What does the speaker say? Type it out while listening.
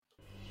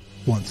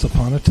Once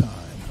upon a time,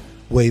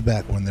 way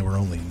back when there were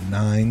only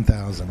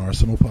 9,000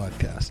 Arsenal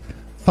podcasts,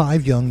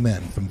 5 young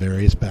men from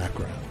various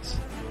backgrounds,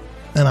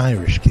 an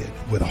Irish kid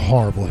with a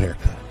horrible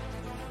haircut,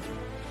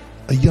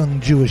 a young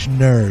Jewish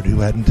nerd who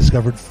hadn't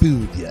discovered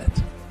food yet,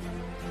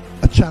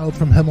 a child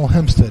from Hemel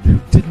Hempstead who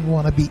didn't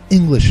want to be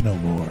English no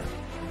more,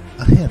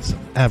 a handsome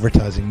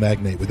advertising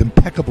magnate with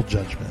impeccable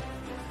judgment,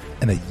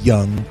 and a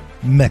young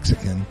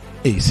Mexican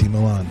AC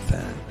Milan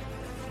fan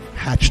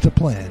hatched a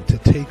plan to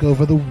take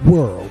over the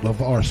world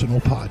of Arsenal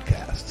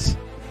podcasts.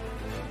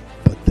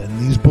 But then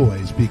these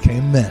boys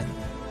became men.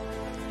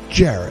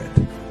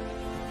 Jared,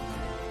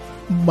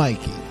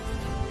 Mikey,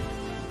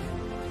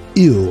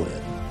 Ewan,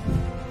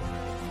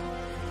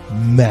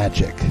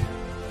 Magic,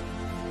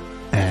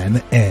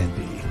 and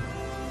Andy.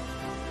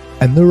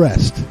 And the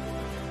rest,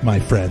 my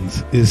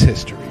friends, is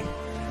history.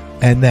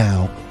 And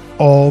now,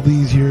 all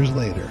these years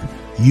later,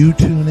 you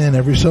tune in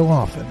every so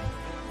often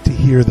to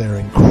hear their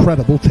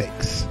incredible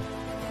takes,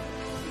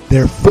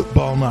 their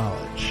football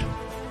knowledge,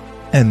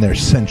 and their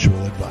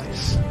sensual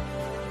advice.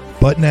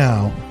 But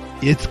now,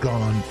 it's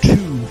gone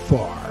too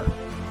far.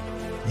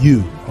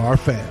 You, our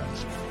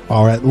fans,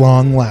 are at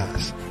long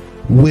last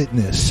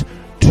witness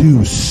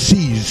to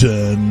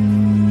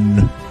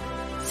season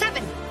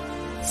 7.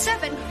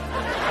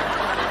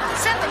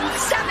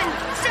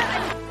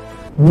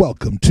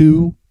 Welcome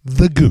to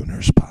the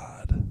Gooners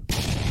Pod.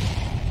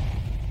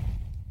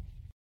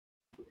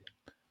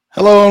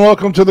 Hello and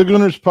welcome to the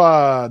Gooners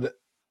Pod.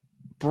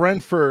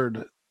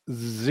 Brentford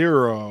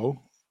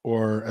 0,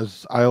 or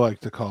as I like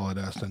to call it,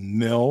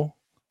 Aston 0.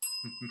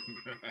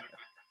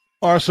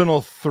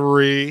 Arsenal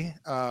 3.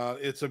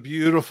 It's a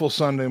beautiful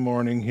Sunday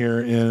morning here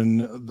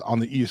on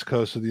the East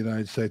Coast of the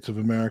United States of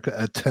America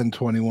at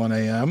 10:21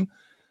 a.m.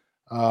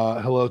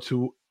 Hello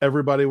to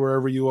everybody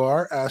wherever you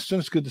are. Aston,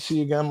 it's good to see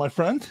you again, my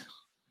friend.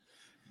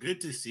 Good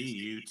to see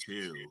you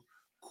too.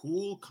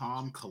 Cool,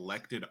 calm,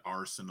 collected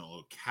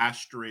Arsenal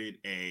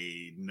castrate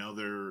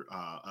another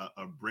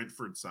a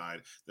Brentford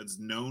side that's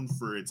known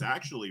for its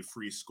actually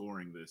free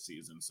scoring this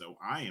season. So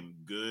I am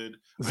good.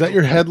 Is that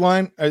your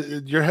headline?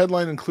 Your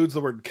headline includes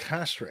the word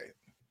castrate.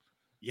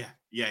 Yeah.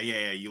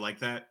 You like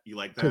that? You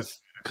like that?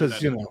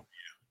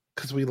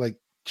 Because we like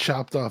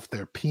chopped off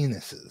their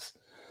penises.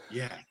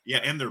 Yeah,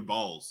 and their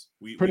balls.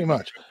 We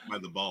much by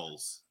the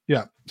balls.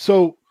 Yeah.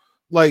 So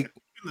like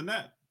in the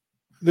net.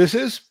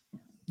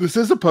 This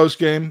is a post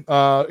game.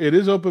 It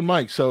is open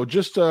mic. So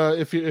just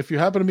if you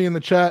happen to be in the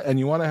chat and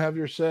you want to have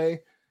your say,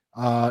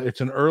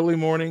 it's an early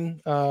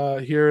morning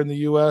here in the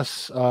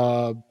U.S.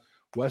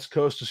 West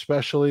Coast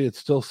especially. It's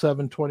still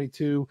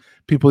 7:22.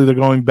 People either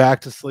going back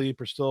to sleep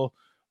or still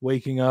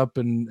waking up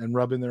and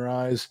rubbing their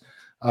eyes.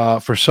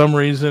 For some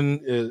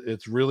reason,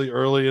 it's really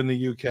early in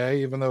the UK,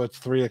 even though it's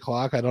 3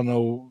 o'clock. I don't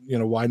know,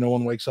 why no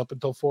one wakes up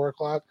until 4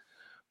 o'clock.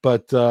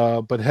 But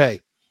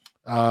hey.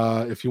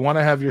 If you want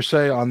to have your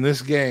say on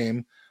this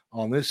game,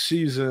 on this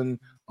season,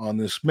 on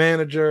this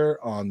manager,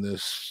 on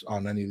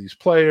any of these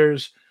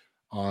players,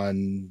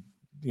 on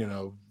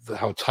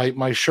how tight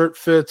my shirt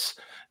fits,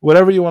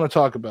 whatever you want to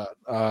talk about,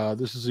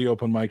 this is the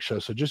open mic show.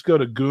 So just go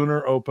to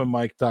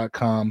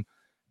GoonerOpenMic.com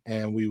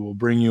and we will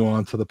bring you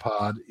onto the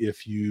pod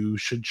if you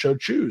should so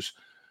choose.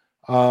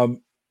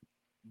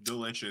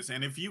 Delicious.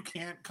 And if you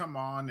can't come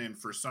on and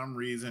for some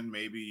reason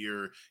maybe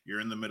you're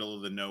in the middle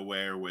of the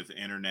nowhere with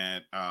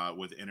internet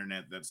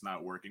that's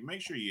not working, make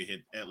sure you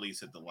at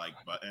least hit the like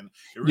button.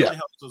 It really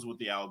helps us with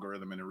the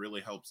algorithm, and it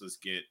really helps us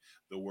get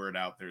the word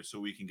out there so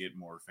we can get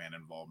more fan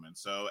involvement.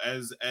 So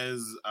as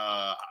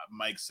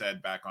Mike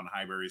said back on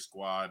Highbury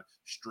Squad,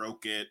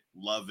 stroke it,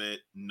 love it,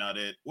 nut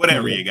it,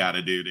 whatever you got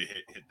to do to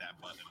hit that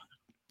button.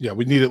 Yeah,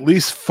 we need at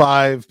least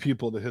 5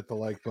 people to hit the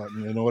like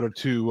button in order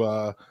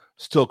to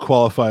still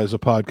qualify as a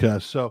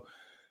podcast. So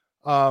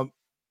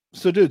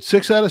dude,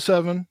 6 out of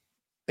 7,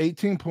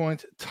 18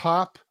 points,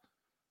 top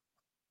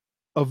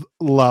of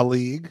La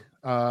Ligue,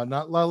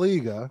 not La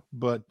Liga,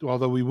 but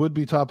although we would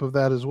be top of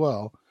that as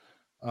well,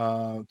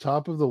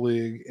 top of the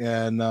league,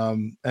 and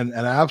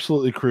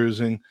absolutely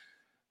cruising.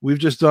 We've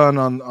just done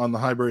on the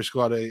Highbury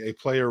Squad a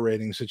player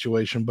rating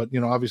situation, but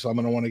obviously I'm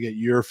going to want to get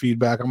your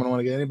feedback. I'm going to want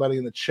to get anybody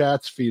in the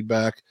chat's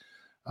feedback,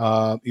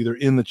 either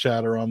in the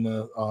chat or on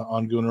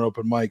Gooner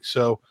Open Mic.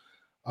 So.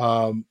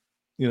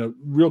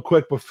 Real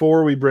quick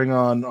before we bring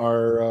on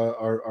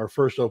our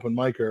first open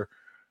micer,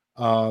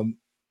 we're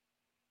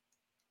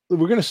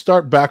going to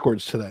start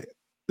backwards today.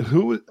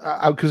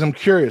 Because I'm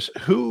curious,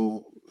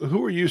 who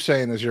are you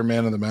saying is your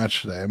man of the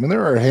match today? I mean,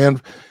 there are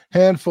a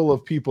handful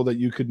of people that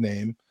you could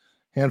name,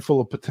 handful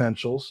of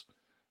potentials.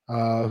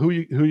 Who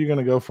you going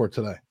to go for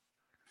today?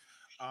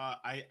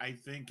 I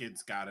think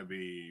it's got to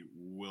be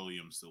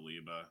William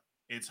Saliba.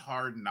 It's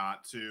hard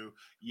not to.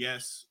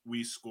 Yes,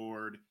 we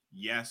scored.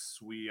 Yes,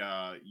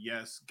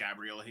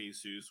 Gabriel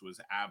Jesus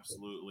was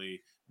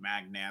absolutely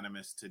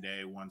magnanimous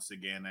today. Once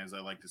again, as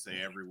I like to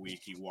say every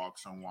week, he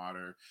walks on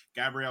water.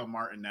 Gabriel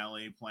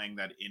Martinelli playing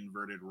that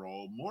inverted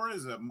role, more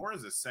as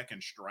a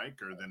second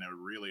striker than a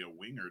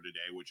winger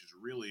today, which is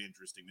really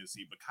interesting to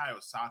see.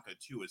 Bukayo Saka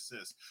 2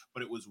 assists,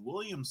 but it was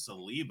William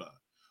Saliba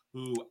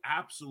who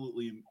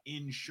absolutely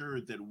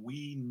ensured that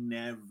we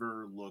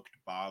never looked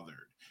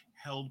bothered,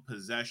 held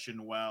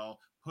possession well,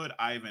 put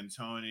Ivan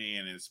Toney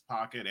in his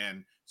pocket,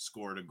 and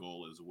scored a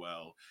goal as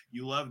well.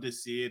 You love to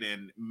see it,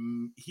 and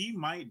he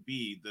might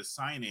be the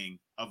signing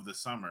of the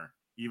summer,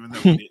 even though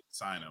we didn't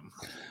sign him.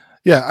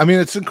 Yeah, I mean,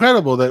 it's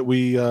incredible that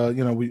we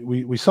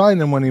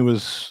signed him when he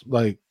was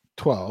like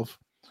 12,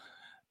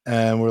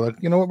 and we're like,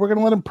 you know what, we're going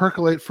to let him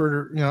percolate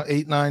for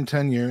 8, 9,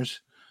 10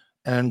 years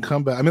and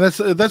come back. I mean,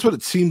 that's what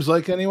it seems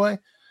like anyway.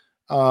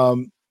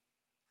 Um,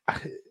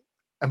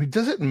 I mean,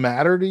 does it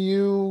matter to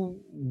you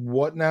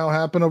what now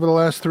happened over the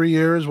last 3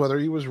 years? Whether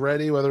he was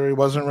ready, whether he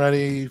wasn't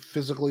ready,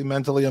 physically,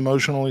 mentally,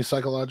 emotionally,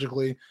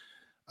 psychologically?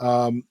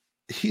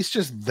 He's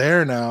just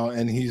there now,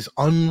 and he's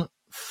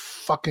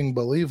unfucking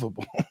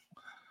believable.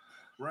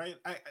 Right.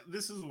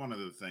 This is one of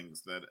the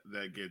things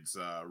that gets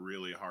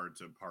really hard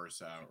to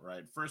parse out.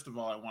 Right. First of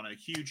all, I want a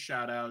huge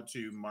shout out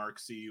to Mark.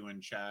 See you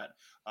in chat.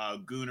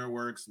 Gooner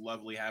Works.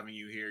 Lovely having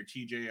you here.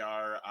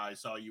 TJR. I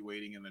saw you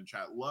waiting in the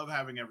chat. Love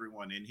having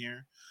everyone in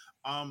here.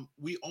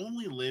 We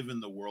only live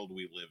in the world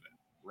we live in.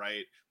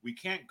 Right. We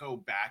can't go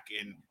back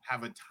and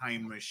have a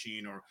time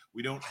machine, or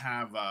we don't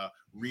have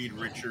Reed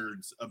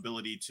Richards'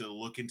 ability to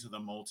look into the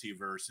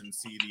multiverse and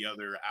see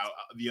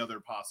the other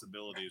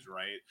possibilities.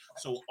 Right.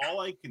 So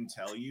all I can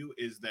tell you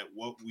is that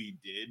what we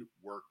did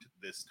worked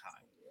this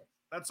time.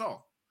 That's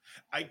all.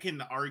 I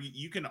can argue.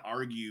 You can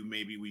argue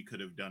maybe we could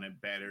have done it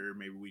better.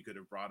 Maybe we could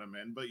have brought him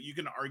in, but you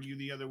can argue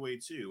the other way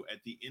too. At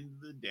the end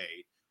of the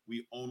day,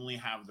 we only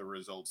have the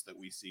results that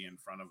we see in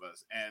front of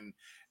us. And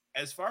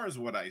as far as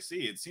what I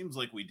see, it seems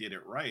like we did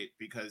it right,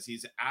 because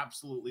he's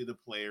absolutely the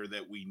player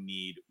that we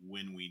need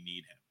when we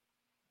need him.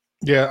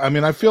 Yeah, I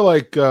mean, I feel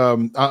like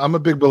I'm a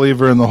big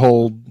believer in the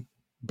whole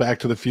Back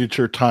to the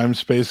Future time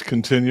space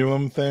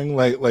continuum thing.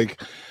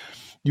 Like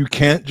you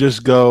can't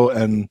just go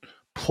and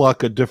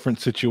pluck a different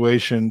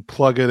situation,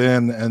 plug it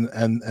in,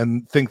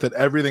 and think that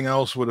everything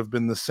else would have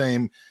been the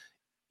same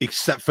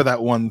except for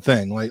that one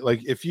thing.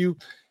 Like if you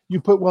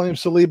put William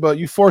Saliba,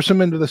 you force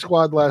him into the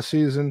squad last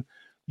season,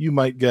 you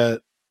might get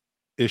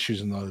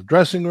issues in the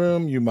dressing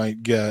room. You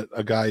might get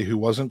a guy who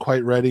wasn't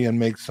quite ready and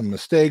make some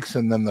mistakes,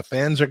 and then the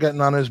fans are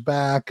getting on his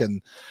back.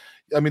 And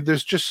I mean,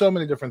 there's just so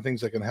many different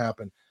things that can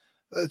happen.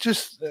 I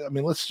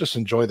mean, let's just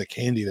enjoy the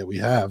candy that we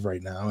have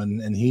right now.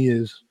 And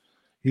he's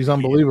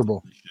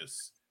unbelievable.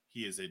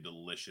 He is a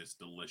delicious,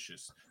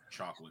 delicious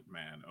chocolate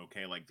man.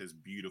 Okay, like this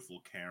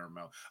beautiful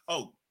caramel.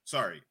 Oh,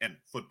 sorry, and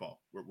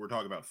football. We're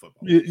talking about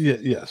football.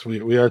 Yes,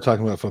 we are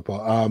talking about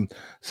football.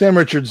 Sam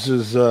Richards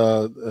is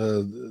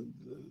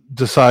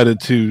decided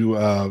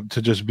to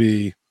just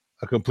be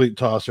a complete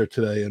tosser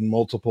today in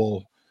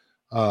multiple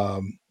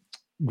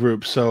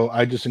groups. So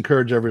I just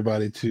encourage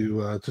everybody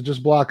to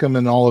just block him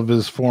in all of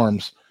his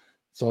forms.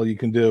 That's all you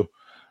can do.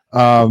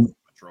 Yeah.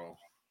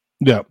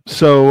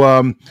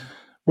 So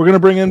we're gonna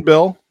bring in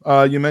Bill.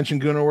 You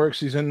mentioned Gooner Works.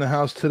 He's in the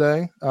house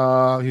today.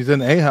 He's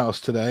in a house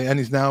today, and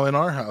he's now in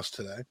our house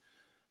today.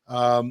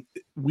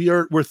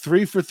 We're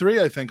 3 for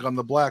 3, I think, on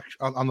the black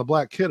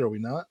kid. Are we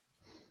not?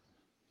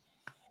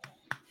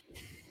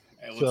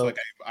 It looks like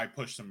I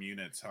pushed some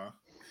units, huh?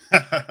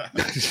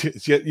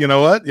 You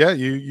know what? Yeah,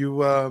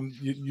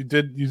 you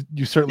did.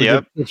 You certainly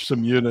did push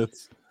some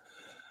units.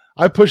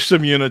 I pushed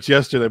some units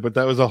yesterday, but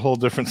that was a whole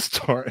different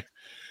story.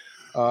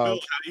 Bill, how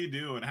do you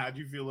do, and how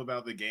do you feel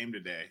about the game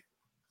today?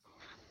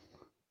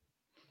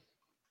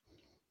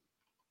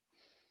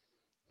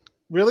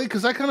 Really?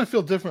 Because I kind of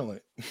feel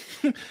differently.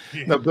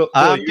 No, Bill,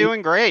 I'm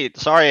doing great.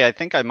 Sorry, I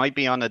think I might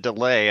be on a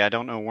delay. I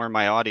don't know where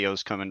my audio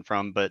is coming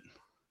from, but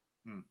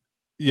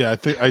yeah, I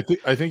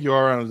think you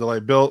are on a delay.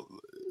 Bill,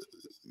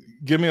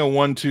 give me a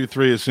 1, 2,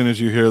 3 as soon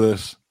as you hear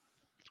this.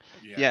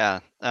 Yeah.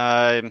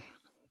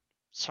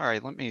 Sorry,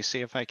 let me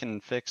see if I can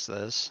fix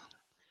this.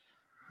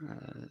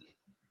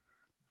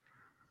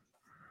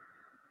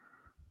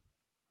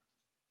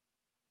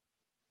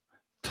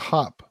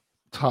 Top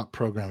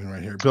programming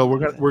right here, Bill.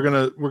 We're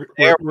gonna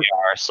there we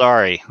are.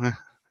 Sorry.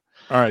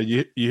 All right,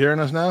 you hearing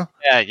us now?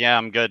 Yeah,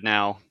 I'm good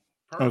now.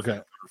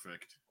 Okay,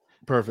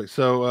 perfect.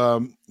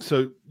 So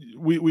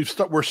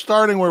we're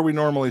starting where we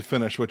normally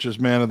finish, which is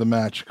man of the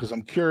match, because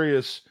I'm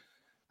curious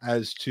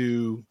as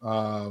to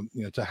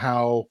to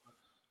how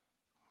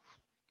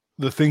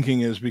the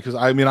thinking is, because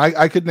I mean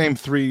I could name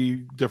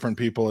 3 different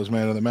people as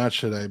man of the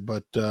match today,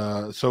 but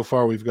so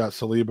far we've got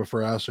Saliba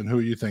for Aston. Who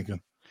are you thinking?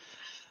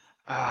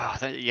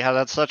 Yeah,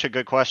 that's such a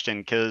good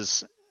question,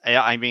 because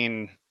I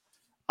mean,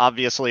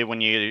 obviously when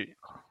you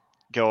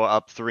go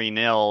up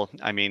 3-0,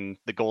 I mean,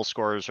 the goal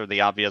scorers are the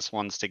obvious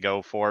ones to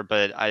go for,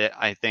 but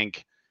I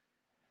think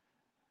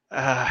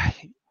I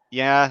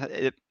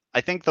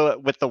think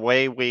with the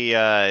way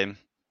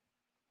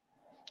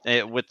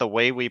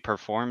we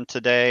performed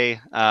today,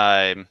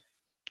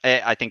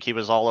 I think he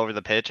was all over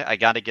the pitch. I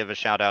got to give a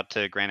shout out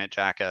to Granit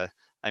Xhaka.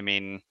 I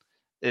mean,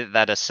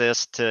 that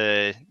assist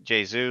to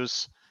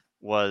Jesus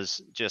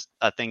was just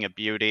a thing of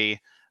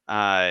beauty.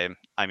 I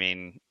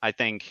mean, I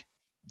think,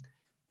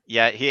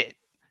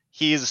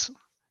 he's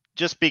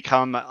just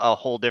become a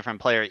whole different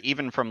player,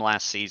 even from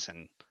last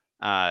season.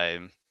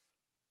 And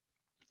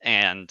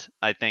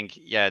I think,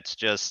 it's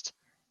just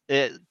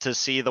to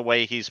see the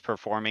way he's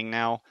performing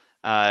now.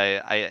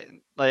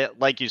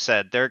 Like you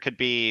said, there could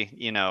be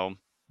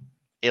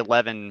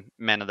 11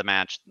 men of the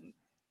match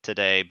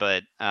today,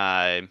 but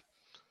I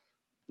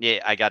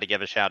got to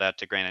give a shout out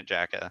to Granit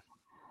Xhaka.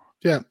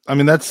 Yeah, I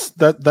mean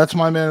that's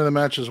my man of the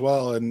match as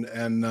well,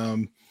 and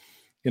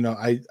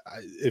I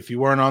if you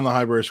weren't on the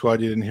Highbury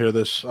squad, you didn't hear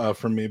this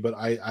from me, but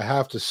I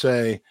have to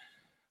say,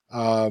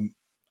 I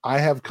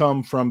have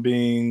come from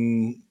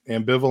being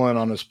ambivalent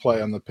on his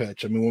play on the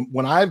pitch. I mean,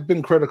 when I've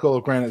been critical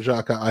of Granit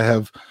Xhaka, I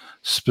have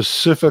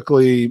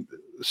specifically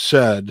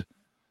said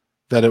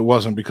that it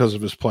wasn't because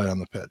of his play on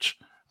the pitch.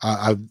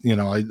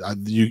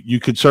 You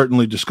could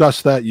certainly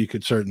discuss that. You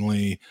could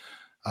certainly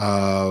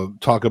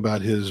talk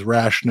about his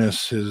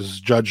rashness, his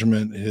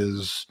judgment,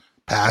 his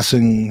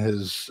passing,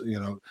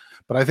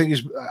 but I think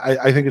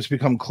I think it's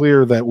become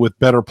clear that with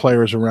better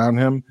players around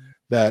him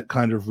that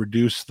kind of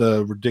reduce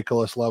the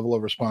ridiculous level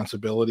of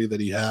responsibility that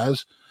he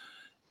has,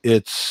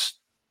 it's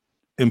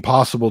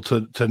impossible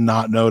to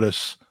not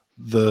notice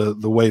the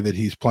way that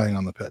he's playing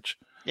on the pitch.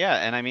 Yeah,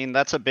 and I mean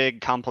that's a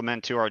big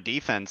compliment to our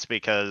defense,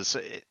 because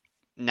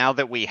now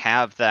that we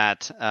have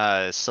that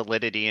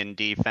solidity in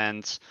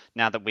defense,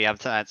 now that we have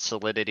that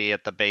solidity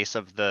at the base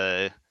of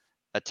the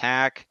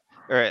attack,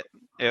 or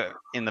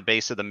in the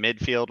base of the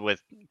midfield with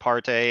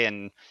Partey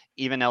and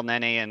even El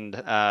Nene and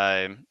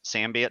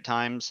Sambi at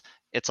times,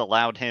 it's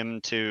allowed him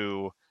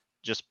to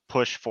just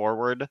push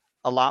forward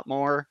a lot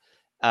more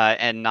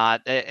and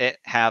not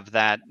have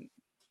that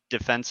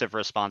defensive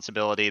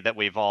responsibility that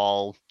we've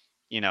all,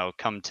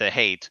 come to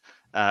hate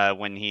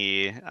when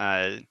he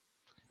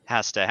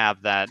has to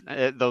have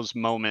those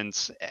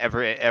moments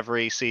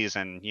every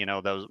season,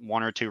 those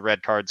 1 or 2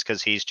 red cards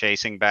because he's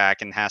chasing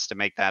back and has to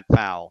make that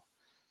foul.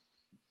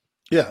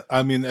 Yeah,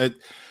 I mean, I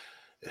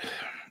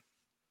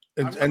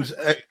want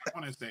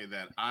to say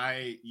that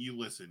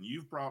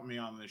you've brought me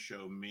on this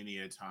show many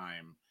a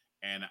time,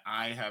 and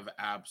I have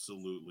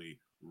absolutely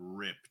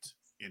ripped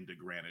into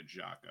Granit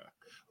Xhaka.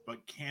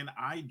 But can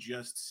I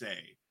just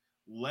say,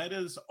 let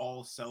us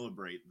all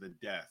celebrate the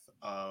death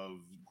of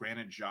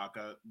Granit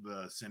Xhaka,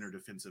 the center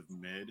defensive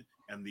mid,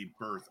 and the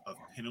birth of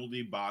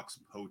penalty box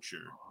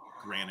poacher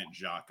Granit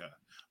Xhaka.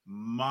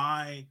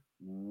 My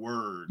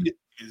word,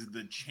 is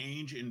the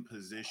change in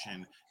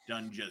position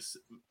done just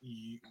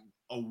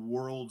a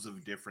worlds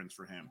of difference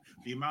for him.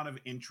 The amount of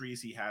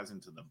entries he has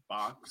into the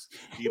box,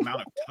 the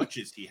amount of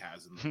touches he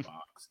has in the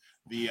box,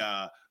 the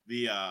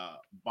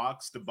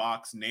box to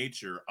box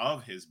nature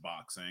of his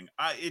boxing.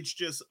 It's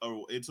just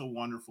it's a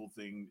wonderful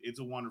thing. It's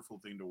a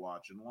wonderful thing to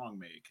watch, and long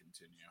may it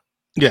continue.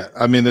 Yeah,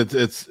 I mean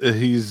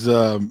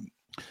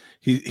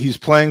he's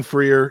playing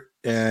freer,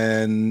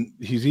 and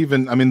he's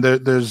even. I mean,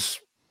 there's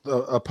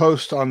a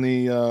post on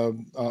the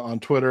on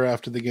Twitter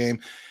after the game.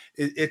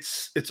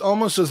 It's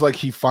almost as like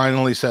he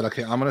finally said,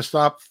 "Okay, I'm going to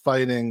stop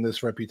fighting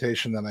this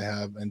reputation that I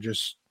have and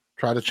just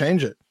try to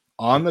change it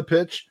on the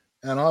pitch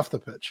and off the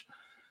pitch."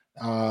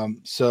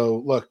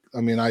 So look,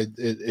 I mean,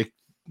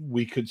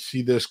 we could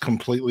see this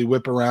completely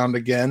whip around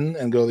again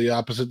and go the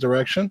opposite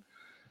direction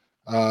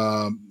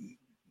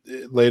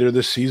later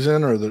this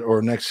season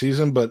or next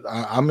season, but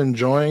I'm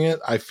enjoying it.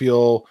 I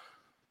feel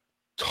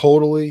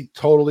totally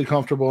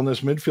comfortable in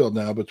this midfield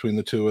now between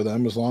the two of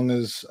them, as long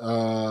as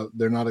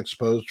they're not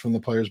exposed from the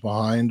players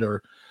behind,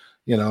 or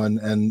and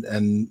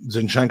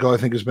Zinchenko, I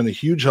think, has been a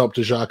huge help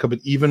to Xhaka. But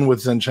even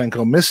with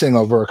Zinchenko missing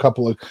over a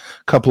couple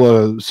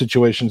of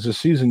situations this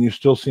season, you've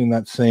still seen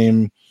that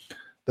same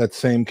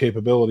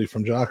capability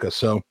from Xhaka.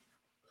 So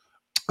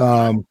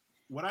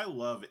what I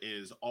love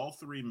is all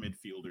 3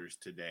 midfielders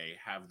today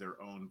have their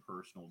own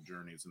personal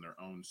journeys and their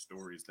own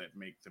stories that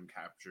make them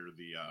capture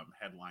the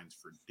headlines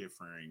for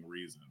differing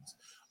reasons.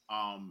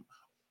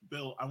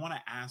 Bill, I want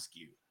to ask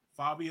you,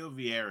 Fabio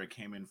Vieira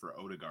came in for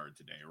Odegaard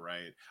today,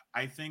 right?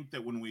 I think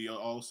that when we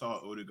all saw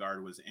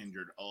Odegaard was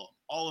injured, all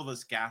of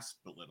us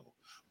gasped a little.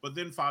 But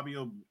then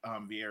Fabio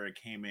Vieira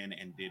came in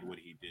and did what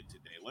he did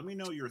today. Let me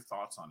know your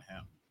thoughts on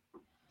him.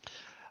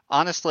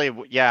 Honestly,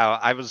 yeah,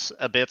 I was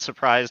a bit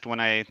surprised when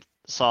I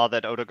saw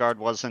that Odegaard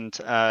wasn't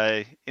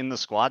in the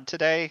squad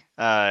today,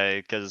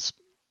 because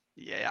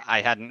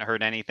I hadn't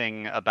heard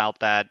anything about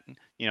that,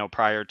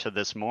 prior to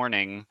this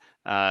morning,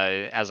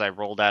 as I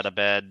rolled out of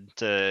bed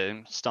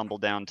to stumble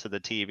down to the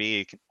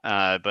TV.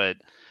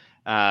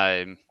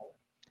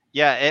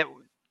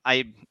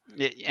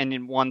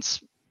 And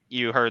once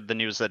you heard the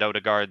news that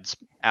Odegaard's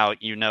out,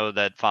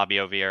 that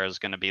Fabio Vieira is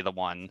going to be the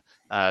one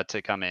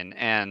to come in,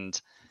 and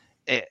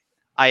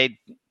I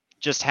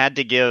just had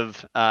to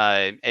give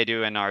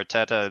Edu and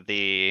Arteta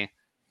the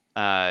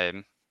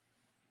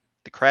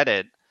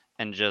credit,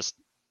 and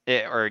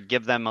or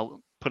give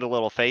them put a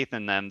little faith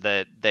in them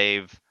that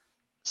they've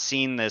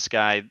seen this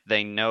guy.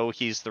 They know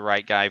he's the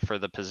right guy for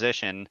the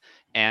position,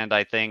 and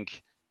I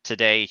think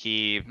today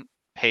he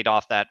paid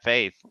off that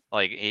faith.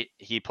 Like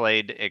he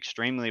played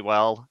extremely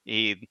well.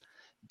 He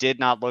did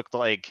not look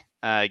like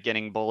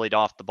getting bullied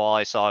off the ball.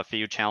 I saw a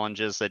few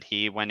challenges that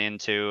he went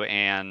into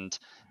and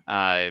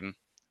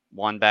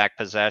won back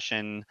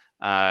possession.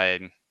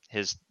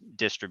 His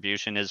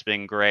distribution has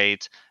been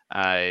great.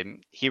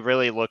 He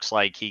really looks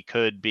like he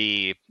could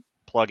be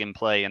plug and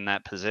play in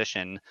that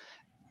position,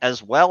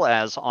 as well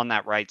as on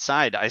that right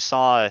side. I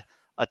saw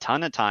a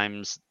ton of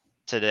times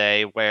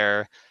today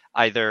where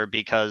either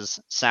because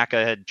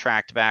Saka had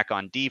tracked back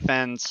on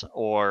defense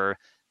or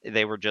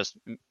they were just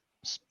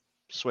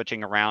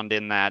switching around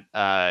in that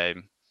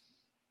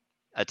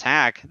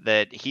attack,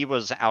 that he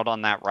was out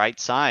on that right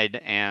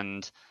side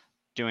and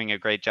doing a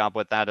great job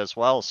with that as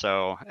well.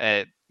 So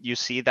you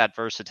see that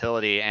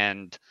versatility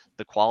and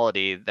the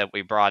quality that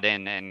we brought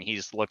in, and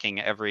he's looking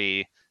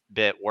every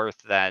bit worth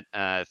that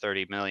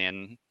 30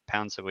 million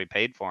pounds that we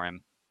paid for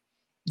him.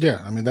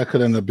 Yeah, I mean, that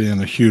could end up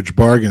being a huge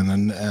bargain,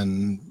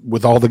 and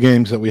with all the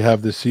games that we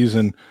have this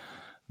season,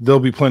 there'll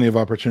be plenty of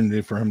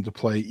opportunity for him to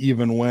play,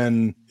 even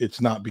when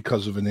it's not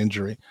because of an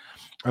injury.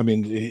 I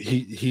mean,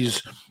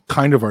 he's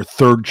kind of our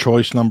third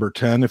choice number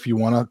 10, if you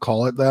want to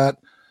call it that.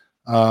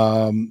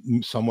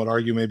 Some would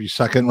argue maybe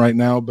second right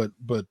now, but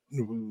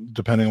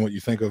depending on what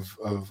you think of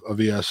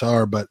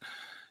ESR, but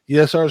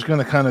ESR is going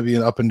to kind of be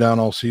an up and down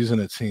all season,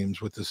 it seems,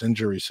 with this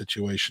injury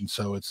situation.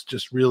 So it's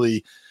just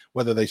really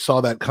whether they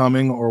saw that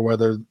coming or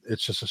whether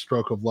it's just a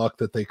stroke of luck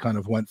that they kind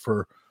of went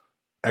for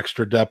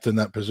extra depth in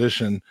that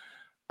position.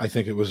 I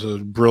think it was a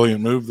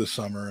brilliant move this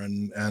summer.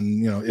 And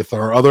if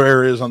there are other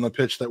areas on the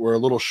pitch that were a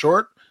little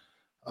short,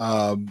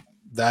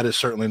 that is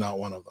certainly not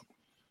one of them.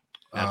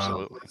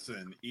 Absolutely.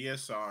 Listen,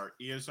 ESR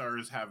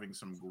is having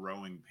some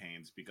growing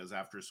pains because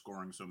after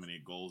scoring so many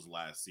goals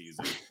last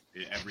season,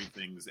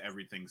 everything's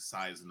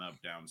sizing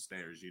up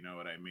downstairs. You know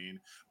what I mean?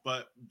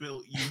 But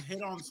Bill, you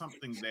hit on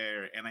something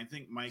there, and I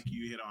think Mike,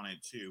 you hit on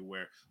it too,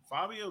 where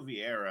Fabio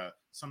Vieira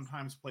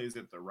sometimes plays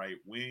at the right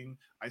wing.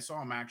 I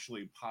saw him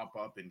actually pop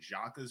up in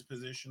Xhaka's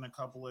position a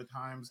couple of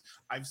times.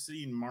 I've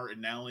seen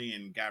Martinelli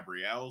and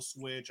Gabriel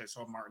switch. I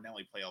saw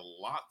Martinelli play a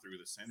lot through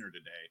the center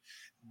today.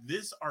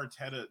 This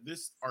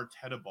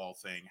Arteta ball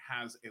thing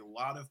has a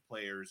lot of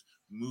players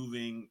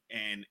moving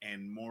and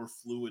more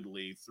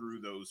fluidly through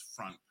those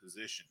front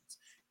positions.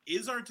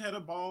 Is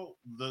Arteta ball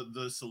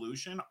the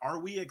solution? Are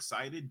we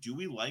excited? Do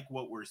we like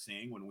what we're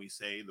seeing when we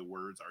say the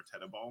words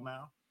Arteta ball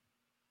now?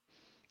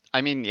 I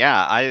mean,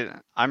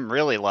 yeah, I'm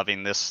really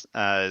loving this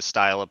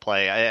style of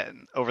play.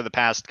 Over the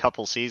past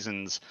couple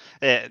seasons,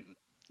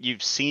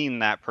 you've seen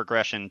that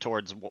progression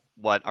towards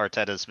what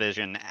Arteta's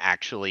vision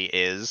actually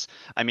is.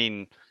 I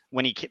mean,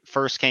 when he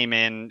first came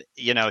in,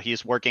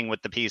 he's working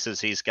with the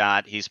pieces he's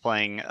got. He's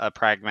playing a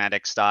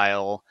pragmatic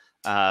style,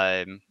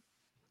 and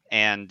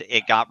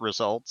it got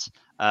results.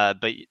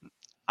 But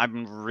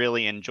I'm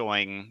really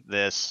enjoying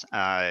this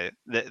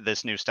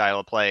this new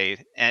style of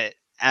play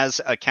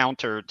as a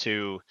counter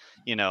to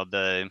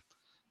the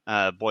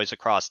boys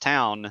across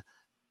town,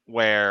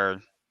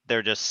 where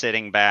they're just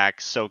sitting back,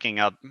 soaking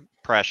up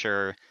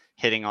pressure,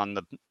 hitting on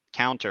the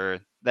counter.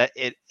 That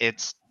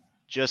it's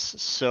just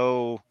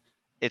so.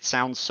 It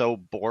sounds so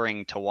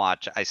boring to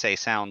watch. I say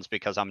sounds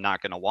because I'm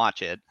not going to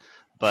watch it,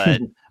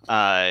 but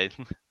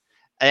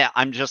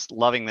I'm just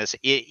loving this.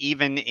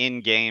 Even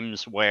in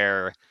games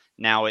where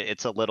now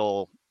it's a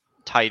little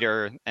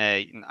tighter.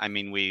 I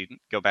mean, we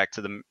go back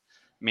to the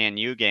Man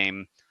U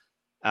game.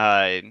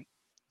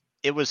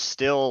 It was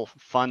still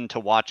fun to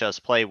watch us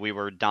play. We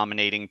were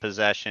dominating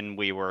possession.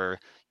 We were,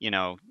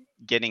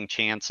 getting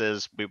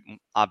chances. We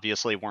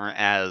obviously weren't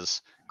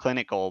as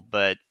clinical,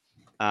 but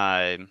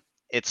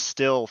it's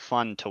still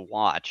fun to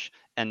watch.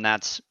 And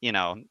that's,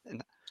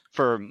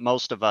 for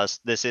most of us,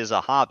 this is a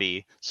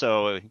hobby.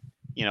 So,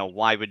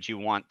 why would you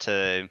want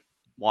to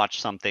watch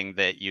something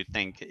that you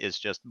think is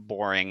just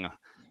boring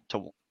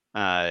to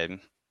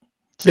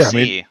see? I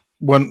mean,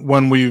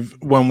 when we've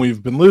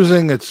been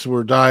losing,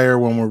 we're dire.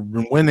 When we've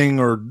been winning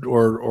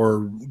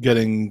or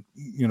getting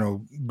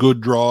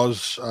good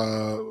draws,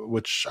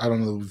 which I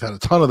don't know, we've had a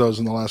ton of those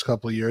in the last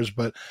couple of years,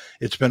 but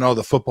it's been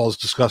the football's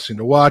disgusting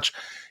to watch.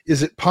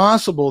 Is it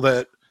possible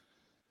that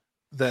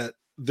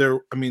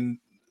there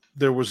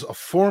was a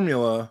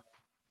formula,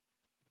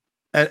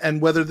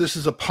 and whether this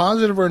is a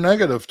positive or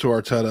negative to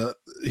Arteta,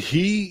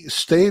 he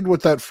stayed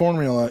with that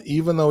formula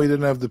even though he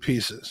didn't have the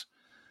pieces?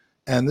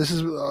 And this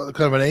is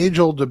kind of an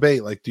age-old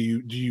debate. Like, do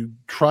you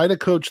try to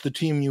coach the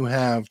team you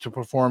have to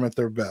perform at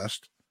their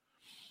best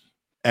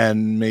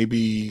and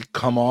maybe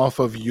come off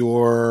of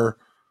your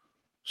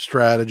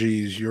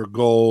strategies, your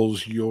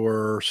goals,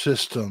 your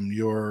system,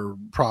 your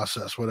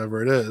process,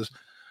 whatever it is?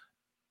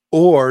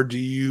 Or do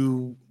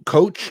you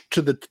coach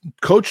to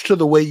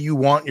the way you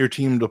want your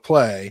team to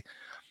play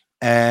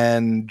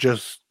and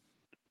just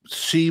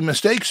see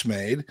mistakes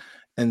made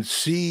and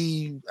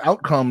see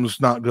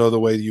outcomes not go the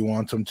way you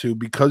want them to,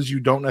 because you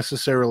don't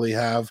necessarily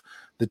have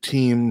the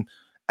team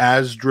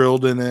as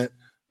drilled in it,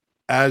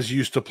 as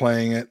used to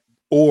playing it,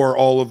 or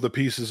all of the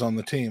pieces on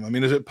the team? I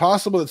mean, is it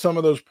possible that some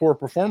of those poor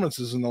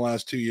performances in the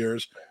last 2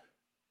 years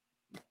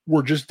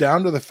were just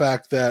down to the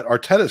fact that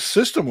Arteta's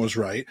system was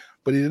right,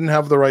 but he didn't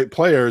have the right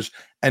players,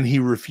 and he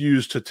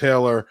refused to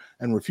tailor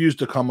and refused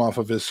to come off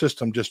of his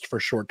system just for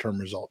short-term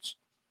results?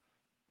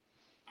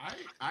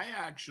 I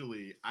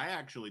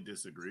actually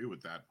disagree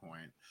with that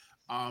point.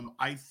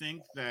 I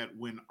think that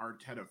when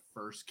Arteta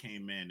first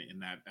came in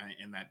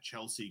that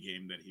Chelsea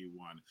game that he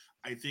won,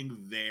 I think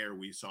there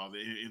we saw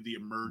the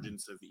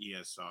emergence of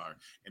ESR,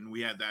 and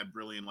we had that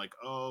brilliant like,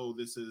 oh,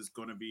 this is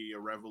going to be a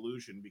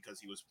revolution because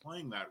he was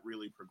playing that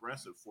really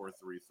progressive 4-3-3.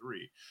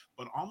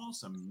 But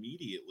almost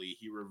immediately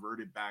he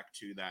reverted back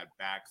to that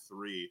back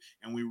three,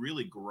 and we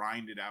really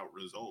grinded out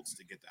results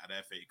to get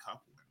that FA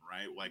Cup win,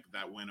 right? Like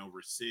that win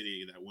over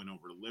City, that win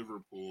over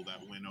Liverpool,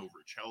 that win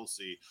over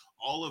Chelsea.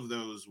 All of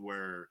those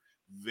were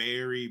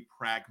very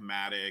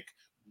pragmatic,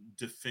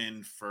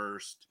 defend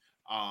first,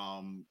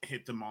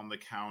 hit them on the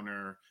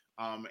counter.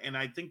 And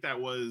I think that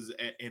was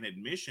an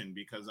admission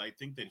because I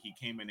think that he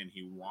came in and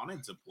he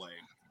wanted to play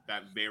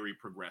that very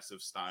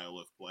progressive style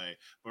of play,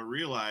 but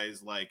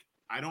realized like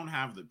I don't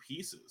have the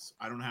pieces.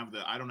 I don't have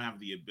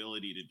the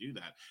ability to do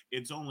that.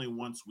 It's only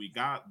once we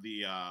got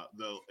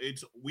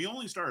we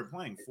only started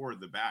playing for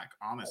the back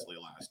honestly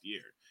last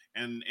year.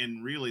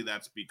 And really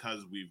that's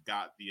because we've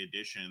got the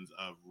additions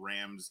of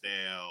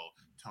Ramsdale,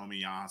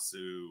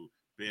 Tomiyasu,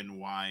 Ben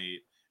White,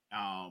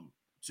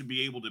 to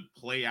be able to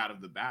play out of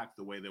the back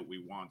the way that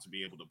we want to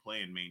be able to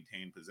play and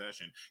maintain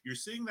possession. You're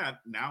seeing that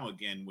now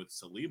again with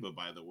Saliba,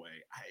 by the way.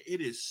 It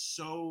is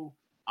so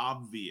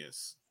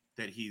obvious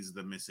that he's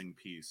the missing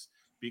piece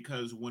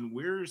because when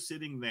we're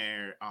sitting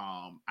there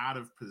out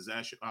of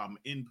possession,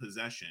 in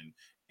possession,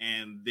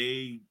 and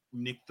they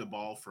nick the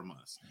ball from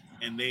us,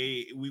 and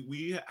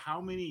we how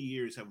many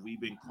years have we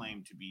been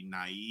claimed to be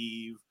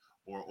naive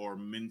or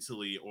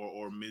mentally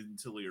or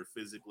mentally or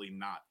physically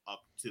not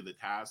up to the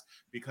task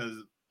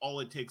because all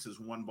it takes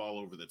is one ball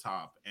over the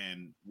top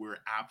and we're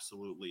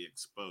absolutely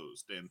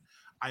exposed. And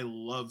I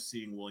love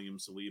seeing William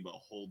Saliba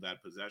hold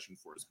that possession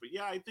for us. But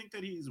yeah, I think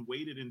that he's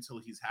waited until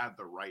he's had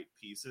the right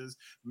pieces.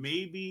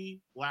 Maybe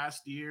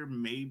last year,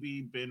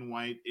 maybe Ben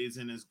White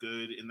isn't as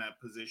good in that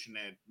position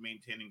at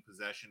maintaining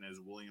possession as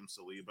William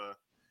Saliba.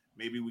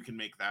 Maybe we can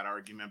make that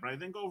argument. But I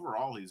think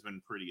overall he's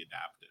been pretty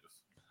adaptive.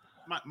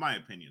 My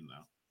opinion,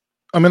 though.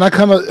 I mean, I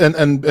kind of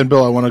and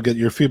Bill, I want to get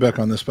your feedback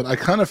on this, but I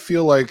kind of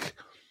feel like,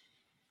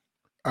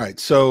 all right,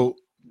 so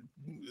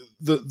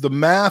the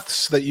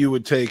maths that you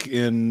would take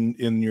in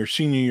your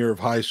senior year of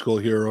high school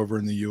here over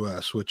in the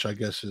U.S., which I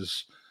guess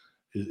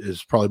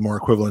is probably more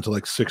equivalent to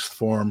like sixth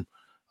form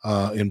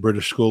in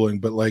British schooling,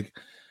 but like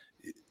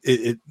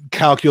it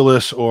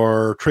calculus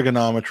or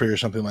trigonometry or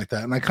something like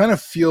that. And I kind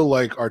of feel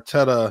like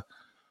Arteta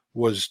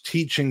was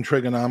teaching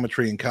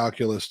trigonometry and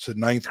calculus to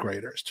ninth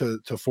graders,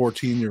 to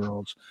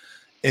 14-year-olds.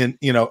 And,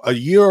 you know, a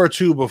year or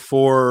two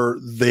before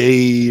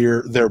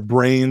their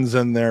brains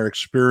and their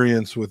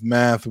experience with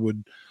math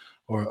would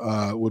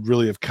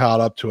really have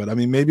caught up to it. I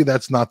mean, maybe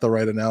that's not the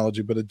right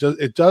analogy, but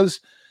it does.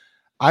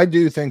 I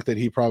do think that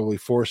he probably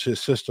forced his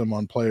system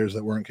on players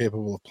that weren't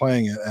capable of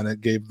playing it, and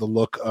it gave the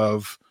look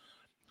of,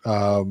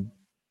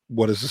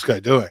 what is this guy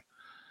doing?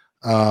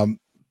 And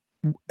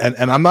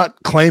I'm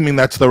not claiming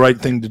that's the right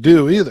thing to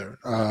do either,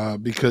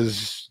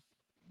 because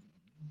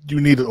you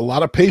need a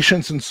lot of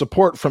patience and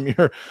support from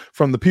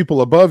the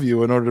people above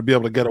you in order to be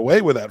able to get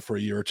away with that for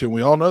a year or two. And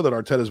we all know that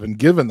Arteta has been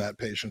given that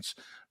patience,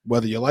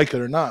 whether you like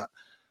it or not.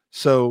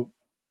 So,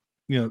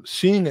 you know,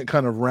 seeing it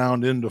kind of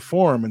round into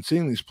form and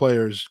seeing these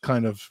players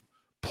kind of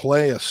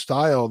play a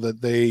style that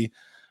they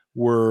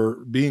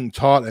were being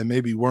taught and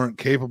maybe weren't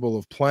capable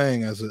of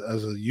playing as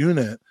a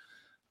unit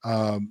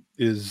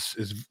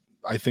is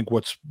I think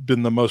what's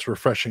been the most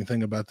refreshing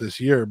thing about this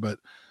year. But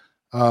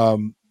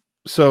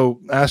so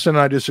Aston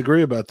and I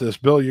disagree about this.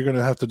 Bill, you're going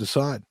to have to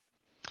decide.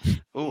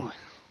 Ooh,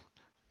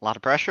 a lot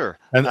of pressure.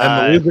 And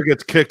the loser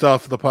gets kicked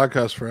off the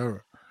podcast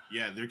forever.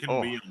 Yeah, there can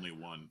be only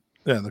one.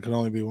 Yeah, there can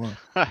only be one.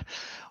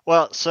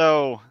 Well,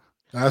 so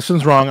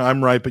Aston's wrong.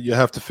 I'm right, but you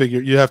have to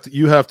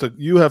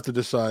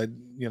decide.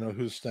 You know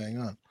who's staying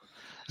on.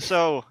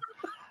 So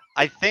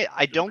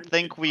I don't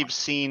think we've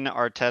seen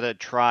Arteta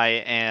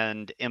try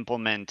and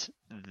implement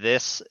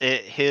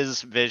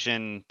his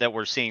vision that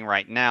we're seeing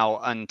right now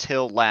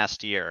until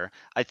last year.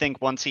 I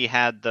think once he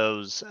had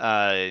those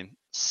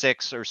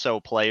 6 or so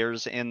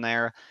players in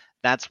there,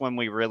 that's when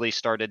we really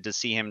started to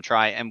see him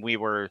try, and we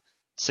were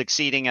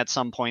succeeding at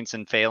some points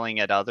and failing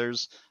at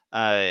others.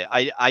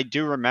 I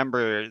do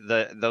remember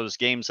those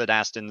games that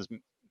Aston's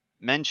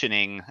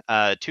mentioning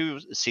 2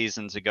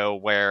 seasons ago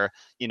where,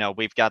 you know,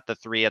 we've got the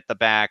 3 at the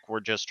back. We're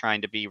just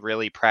trying to be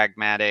really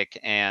pragmatic.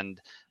 And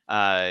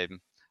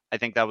I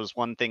think that was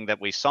one thing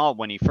that we saw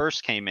when he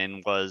first came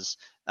in was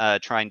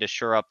trying to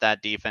shore up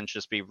that defense,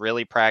 just be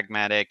really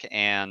pragmatic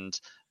and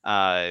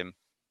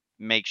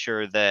make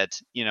sure that,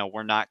 you know,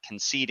 we're not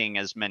conceding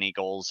as many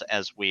goals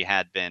as we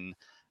had been.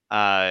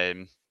 But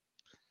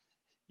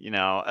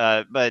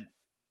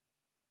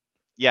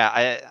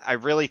yeah, I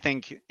really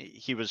think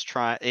he was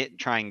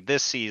trying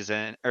this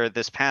season or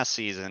this past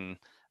season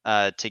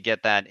to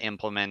get that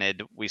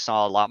implemented. We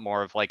saw a lot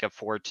more of like a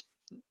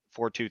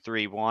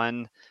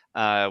 4-2-3-1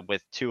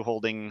 with 2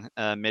 holding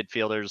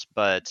midfielders,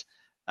 but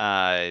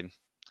the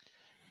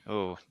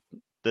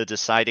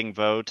deciding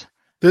vote.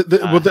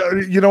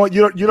 You know what?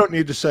 You don't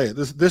need to say it.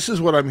 This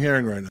is what I'm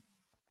hearing right now.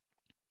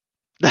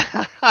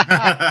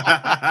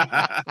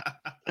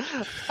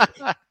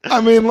 I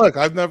mean, look,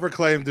 I've never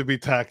claimed to be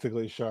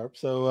tactically sharp,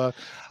 so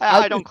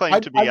I don't claim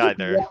to be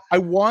either. I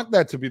want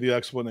that to be the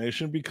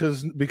explanation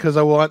because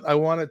I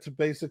want it to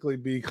basically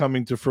be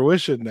coming to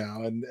fruition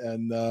now,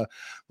 and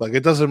like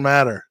it doesn't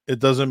matter. It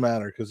doesn't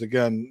matter because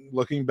again,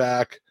 looking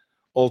back,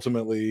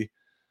 ultimately,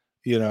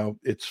 you know,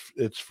 it's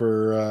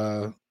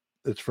for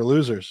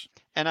losers.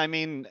 And I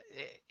mean,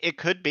 it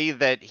could be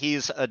that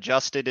he's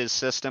adjusted his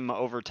system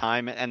over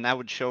time, and that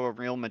would show a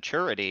real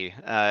maturity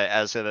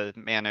as a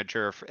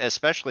manager,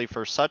 especially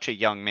for such a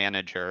young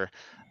manager.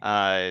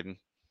 So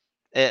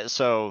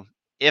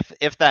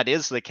if that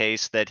is the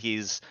case, that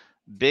he's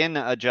been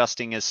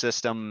adjusting his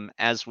system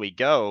as we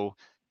go,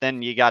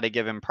 then you got to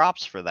give him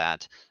props for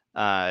that.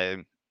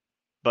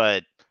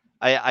 But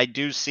I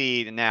do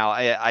see now.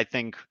 I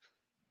think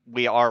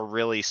we are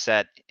really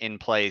set in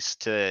place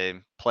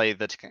to play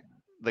the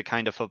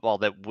kind of football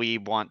that we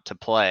want to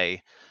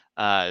play.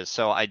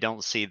 So I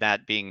don't see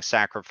that being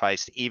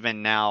sacrificed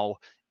even now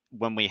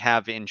when we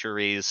have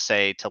injuries,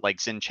 say to like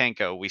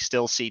Zinchenko. We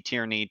still see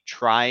Tierney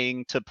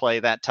trying to play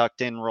that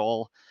tucked in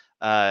role,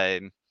 uh,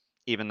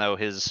 even though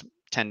his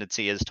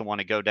tendency is to want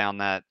to go down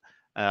that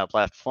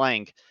left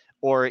flank.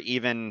 Or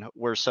even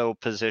we're so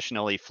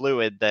positionally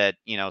fluid that,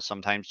 you know,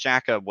 sometimes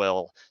Xhaka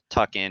will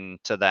tuck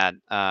into that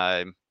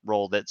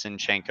role that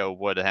Zinchenko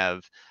would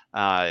have.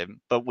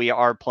 But we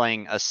are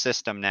playing a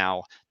system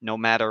now, no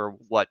matter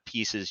what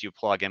pieces you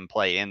plug and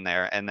play in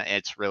there, and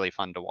it's really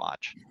fun to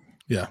watch.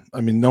 Yeah,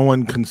 I mean, no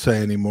one can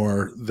say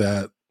anymore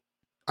that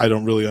I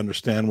don't really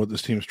understand what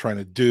this team is trying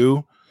to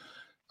do,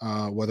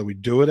 whether we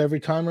do it every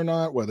time or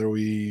not, whether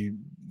we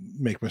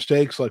make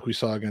mistakes like we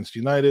saw against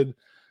United.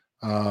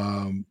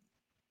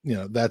 You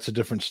know, that's a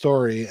different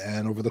story.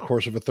 And over the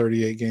course of a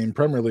 38-game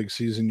Premier League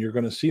season, you're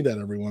going to see that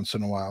every once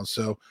in a while.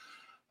 So,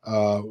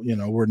 you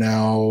know, we're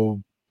now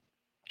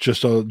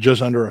just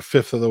under a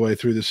fifth of the way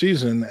through the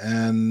season,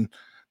 and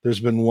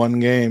there's been one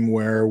game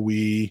where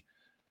we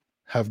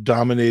have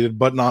dominated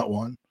but not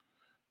won.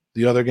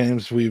 The other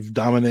games we've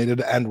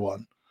dominated and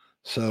won.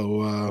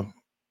 So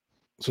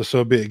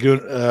so be it.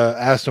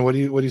 Aston, what are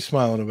you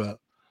smiling about?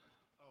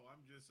 Oh, I'm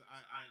just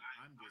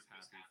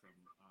happy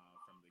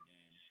from the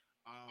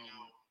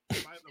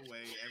game. By the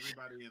way,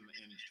 everybody in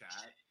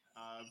chat,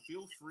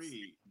 feel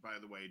free, by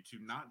the way, to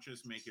not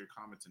just make your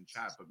comments in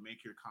chat, but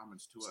make your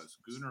comments to us.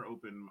 Gooner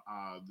Open,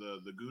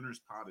 the Gooners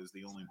Pod is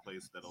the only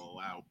place that'll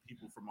allow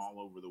people from all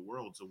over the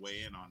world to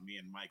weigh in on me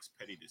and Mike's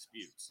petty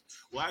disputes.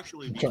 We'll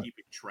actually be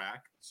keeping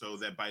track so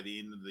that by the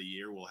end of the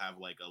year, we'll have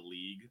like a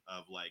league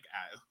of like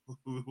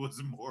who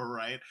was more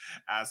right,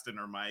 Aston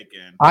or Mike.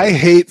 And I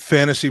hate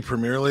fantasy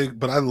Premier League,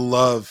 but I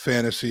love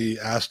fantasy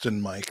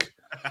Aston Mike.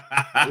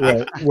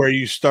 where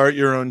you start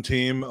your own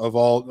team of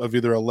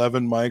either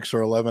 11 Mikes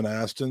or 11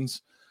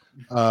 Astons,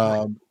 and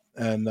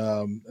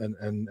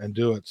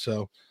do it.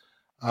 So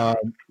I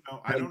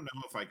don't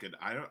know if I could.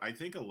 I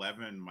think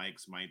 11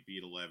 Mikes might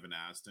beat 11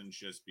 Astons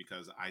just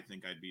because I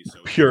think I'd be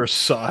so pure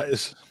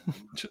size.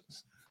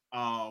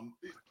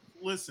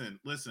 Listen.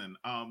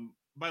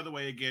 By the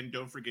way, again,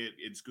 don't forget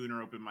it's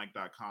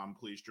GoonerOpenMic.com.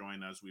 Please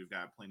join us. We've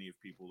got plenty of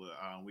people.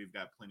 We've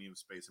got plenty of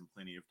space and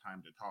plenty of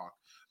time to talk.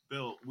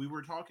 Bill, we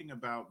were talking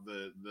about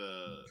the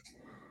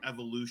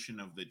evolution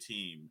of the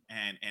team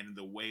and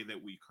the way that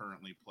we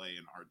currently play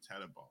in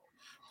Arteta ball.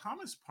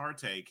 Thomas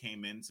Partey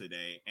came in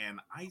today,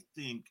 and I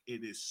think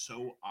it is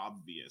so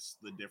obvious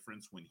the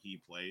difference when he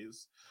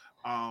plays.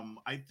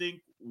 I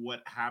think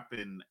what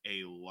happened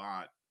a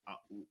lot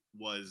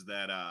was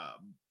that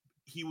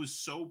he was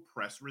so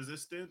press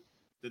resistant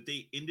that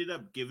they ended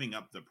up giving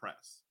up the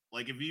press.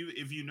 Like if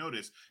you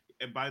notice,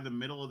 by the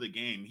middle of the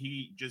game,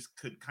 he just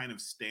could kind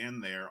of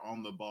stand there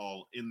on the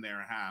ball in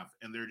their half,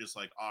 and they're just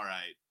like, all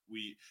right,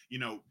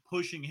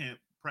 pushing him,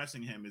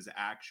 pressing him is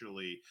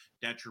actually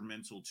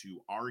detrimental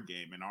to our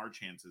game and our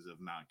chances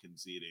of not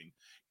conceding.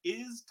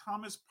 Is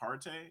Thomas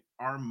Partey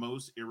our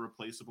most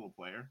irreplaceable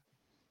player?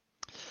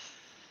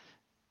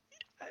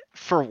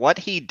 For what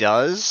he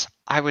does,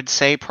 I would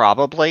say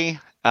probably.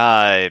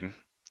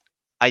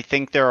 I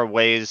think there are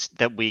ways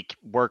that we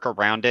work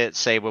around it.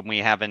 Say when we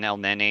have an El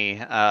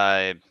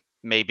Neni,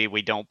 maybe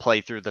we don't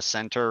play through the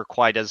center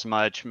quite as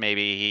much.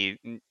 Maybe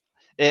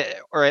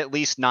or at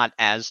least not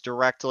as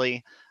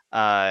directly.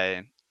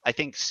 I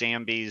think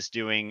Sambi's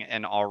doing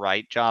an all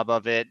right job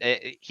of it.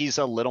 He's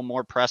a little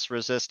more press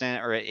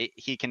resistant, or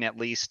he can at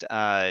least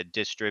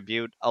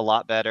distribute a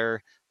lot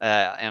better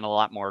and a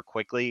lot more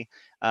quickly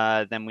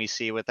than we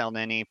see with El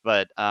Neni.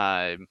 But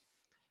I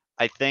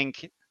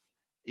think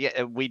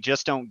we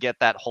just don't get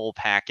that whole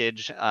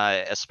package,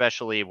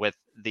 especially with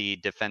the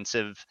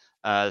defensive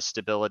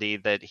stability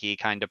that he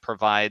kind of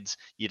provides.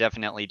 You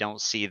definitely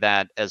don't see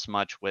that as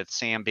much with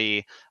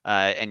Sambi,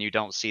 and you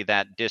don't see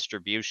that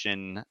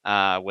distribution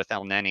with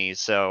El Neni.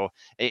 So,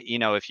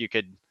 if you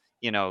could,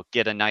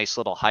 get a nice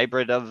little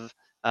hybrid of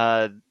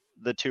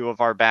the two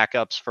of our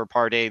backups for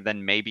Partey,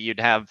 then maybe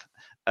you'd have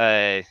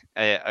a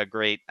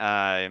great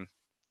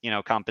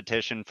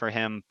competition for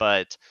him.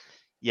 But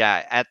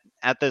yeah,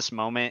 at this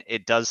moment,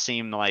 it does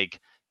seem like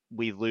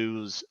we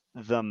lose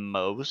the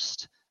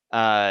most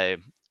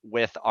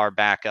with our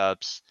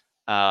backups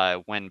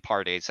when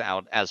Partey's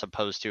out, as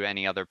opposed to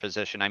any other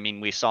position. I mean,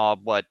 we saw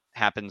what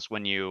happens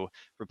when you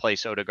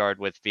replace Odegaard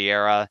with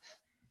Vieira.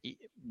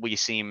 We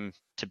seem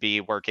to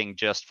be working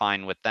just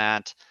fine with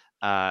that.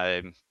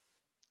 And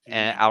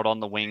out on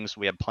the wings,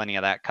 we have plenty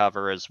of that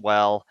cover as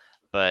well.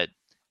 But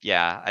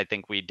yeah, I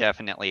think we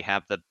definitely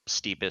have the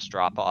steepest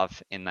drop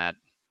off in that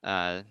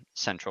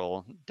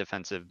central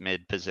defensive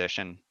mid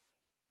position.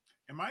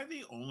 Am I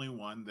the only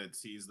one that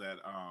sees that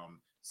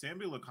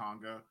Sambi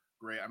Lakanga,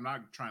 great. I'm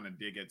not trying to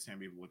dig at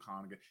Sambi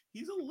Lakanga.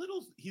 He's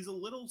a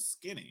little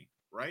skinny,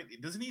 right?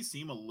 Doesn't he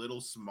seem a little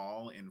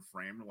small in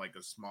frame, like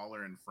a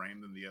smaller in frame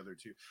than the other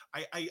two?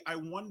 I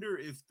wonder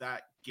if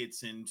that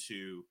gets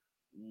into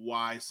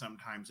why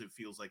sometimes it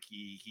feels like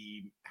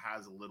he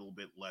has a little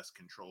bit less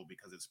control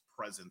because his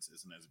presence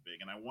isn't as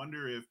big. And I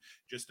wonder if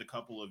just a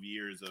couple of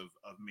years of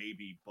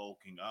maybe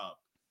bulking up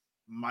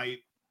might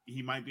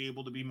he might be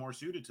able to be more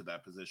suited to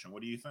that position.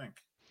 What do you think?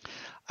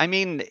 I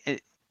mean,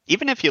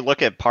 even if you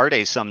look at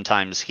Partey,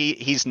 sometimes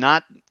he's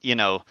not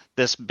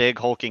this big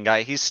hulking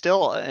guy. He's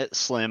still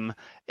slim.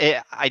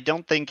 I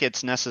don't think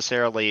it's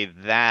necessarily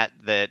that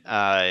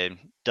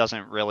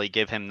doesn't really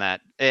give him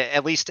that.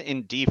 At least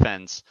in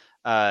defense,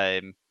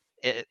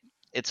 it,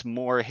 it's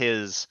more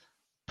his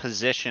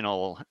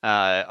positional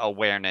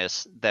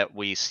awareness that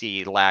we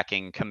see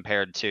lacking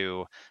compared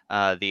to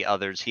the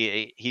others.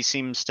 He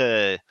seems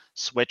to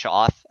switch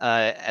off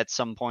at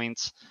some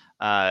points,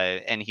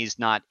 and he's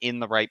not in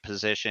the right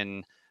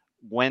position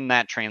when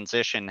that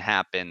transition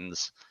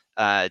happens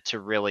to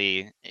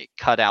really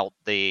cut out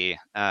the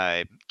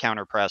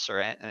counter press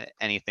or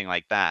anything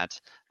like that.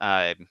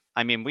 I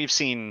mean, we've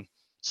seen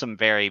some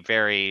very,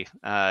 very,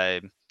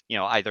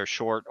 either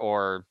short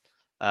or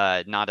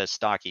not as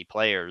stocky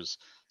players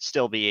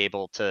still be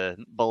able to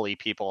bully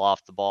people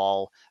off the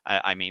ball.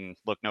 I mean,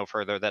 look no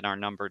further than our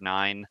number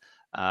 9.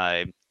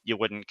 You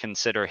wouldn't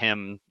consider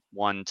him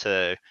one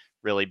to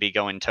really be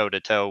going toe to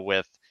toe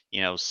with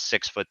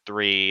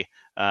 6'3"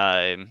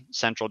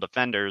 central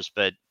defenders,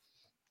 but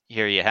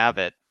here you have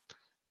it.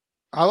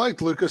 I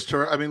liked Lucas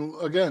Torreira. I mean,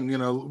 again,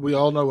 we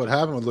all know what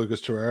happened with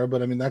Lucas Torreira,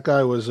 but I mean, that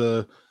guy was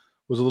a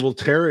little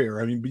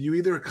terrier. I mean, but you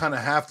either kind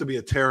of have to be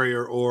a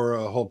terrier or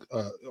a Hulk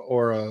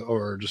or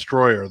a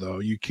destroyer, though.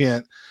 You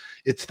can't.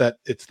 It's that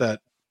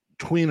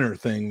tweener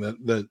thing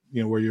that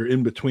where you're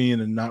in between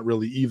and not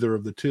really either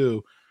of the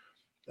two.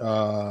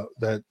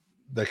 That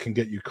can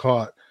get you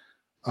caught.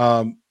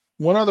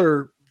 One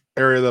other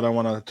area that I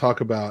want to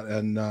talk about,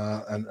 and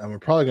we're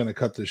probably going to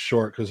cut this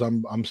short because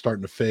I'm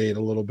starting to fade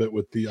a little bit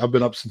with I've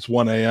been up since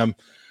 1 a.m.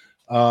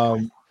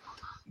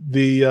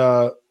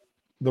 The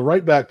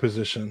right back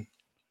position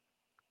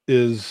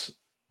is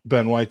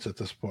Ben White's at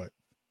this point.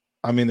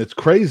 I mean, it's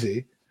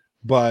crazy,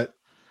 but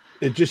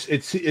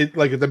it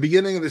like at the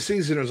beginning of the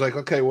season, it was like,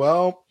 okay,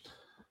 well,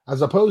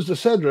 as opposed to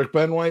Cedric,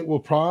 Ben White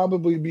will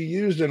probably be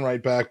used in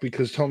right back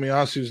because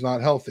Tomiyasu's not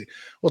healthy.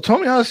 Well,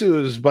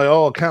 Tomiyasu is by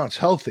all accounts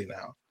healthy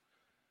now.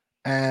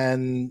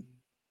 And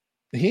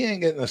he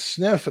ain't getting a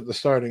sniff at the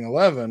starting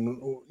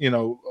 11,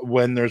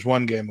 when there's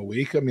one game a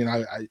week. I mean,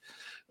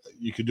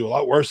 you could do a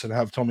lot worse than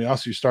have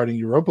Tomiyasu starting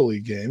Europa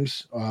League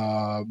games.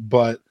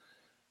 But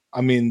I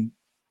mean,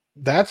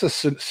 that's a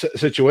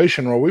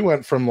situation where we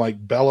went from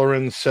like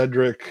Bellerin,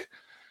 Cedric,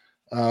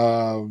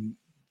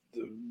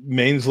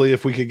 Mainsley,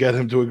 if we could get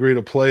him to agree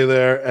to play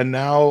there. And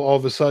now all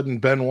of a sudden,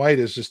 Ben White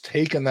has just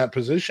taken that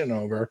position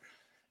over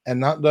and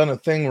not done a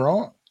thing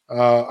wrong.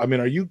 I mean,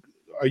 are you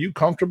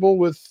comfortable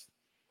with,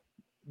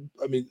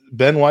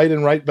 Ben White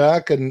in right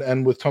back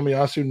and with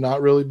Tomiyasu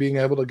not really being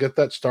able to get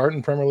that start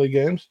in Premier League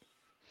games?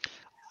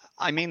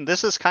 I mean,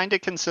 this is kind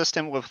of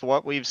consistent with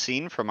what we've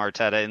seen from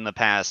Arteta in the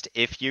past.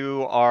 If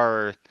you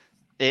are,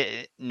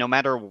 no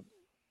matter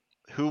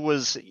who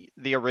was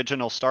the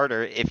original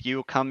starter, if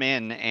you come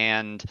in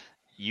and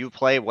you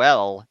play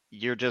well,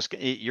 you're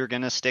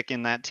going to stick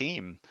in that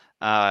team.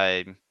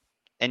 And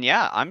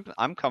yeah,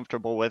 I'm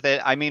comfortable with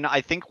it. I mean,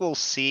 I think we'll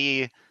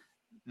see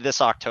this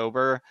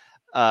October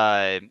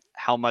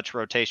how much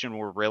rotation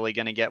we're really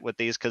going to get with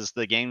these, because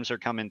the games are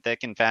coming thick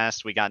and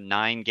fast. We got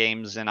 9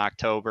 games in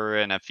October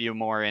and a few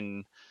more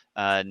in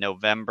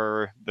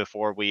November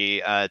before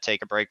we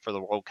take a break for the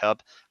World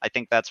Cup. I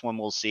think that's when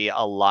we'll see a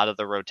lot of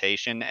the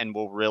rotation, and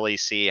we'll really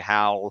see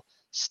how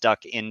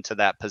stuck into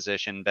that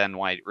position Ben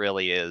White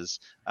really is.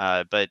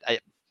 But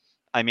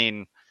I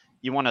mean,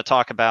 you want to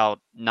talk about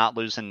not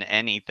losing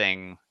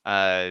anything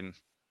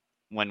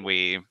when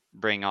we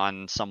bring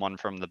on someone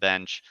from the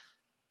bench.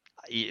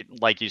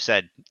 Like you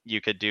said,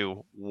 you could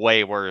do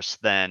way worse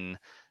than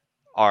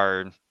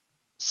our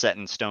set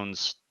in stone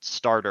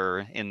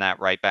starter in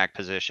that right back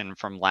position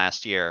from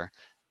last year.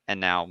 And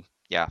now,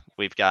 yeah,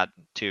 we've got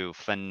 2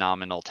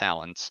 phenomenal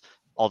talents,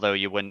 although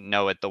you wouldn't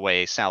know it the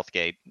way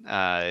Southgate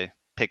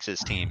picks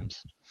his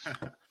teams.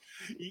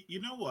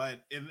 You know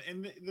what?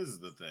 And this is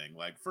the thing.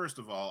 Like, first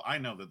of all, I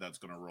know that that's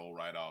going to roll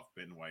right off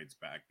Ben White's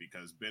back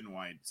because Ben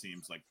White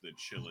seems like the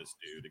chillest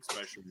dude,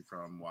 especially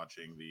from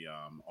watching the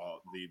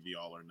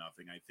All or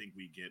Nothing. I think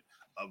we get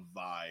a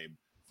vibe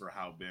for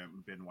how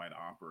Ben White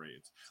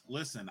operates.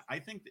 Listen, I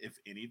think if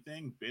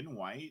anything, Ben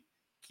White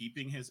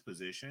keeping his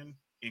position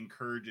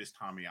encourages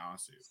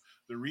Tomiyasu.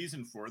 The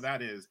reason for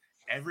that is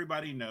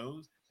everybody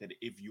knows that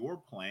if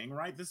you're playing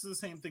right, this is the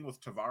same thing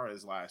with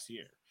Tavares last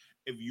year.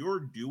 If you're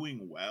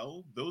doing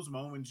well, those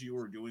moments you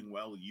are doing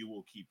well, you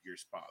will keep your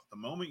spot. The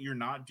moment you're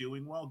not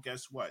doing well,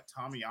 guess what?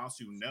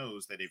 Tomiyasu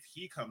knows that if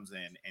he comes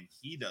in and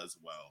he does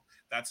well,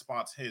 that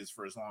spot's his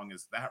for as long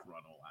as that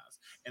run will last.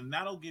 And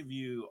that'll give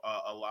you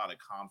a lot of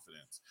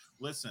confidence.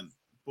 Listen,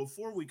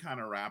 before we kind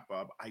of wrap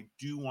up, I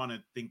do want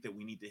to think that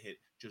we need to hit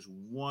just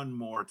one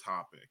more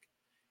topic,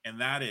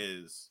 and that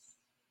is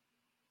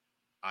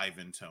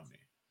Ivan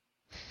Toney.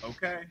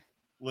 Okay?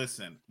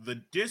 Listen,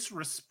 the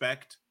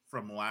disrespect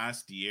from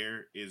last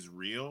year is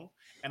real.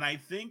 And I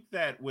think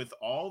that with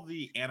all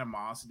the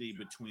animosity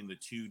between the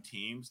two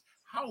teams,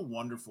 how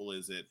wonderful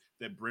is it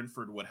that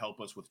Brentford would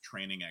help us with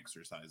training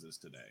exercises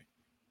today?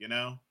 You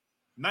know?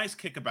 Nice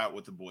kickabout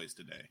with the boys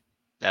today.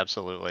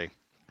 Absolutely.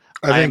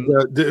 I think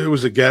it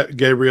was a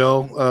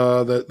Gabriel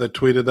that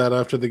tweeted that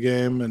after the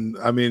game. And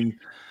I mean,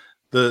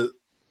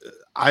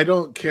 I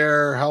don't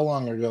care how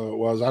long ago it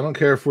was. I don't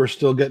care if we're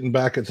still getting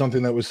back at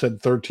something that was said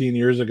 13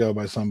 years ago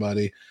by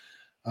somebody.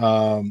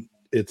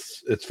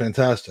 It's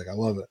fantastic. I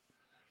love it.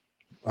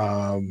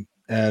 I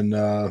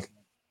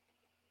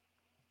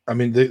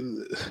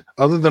mean,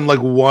 other than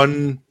like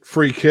one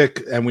free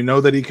kick, and we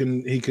know that he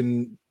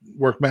can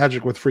work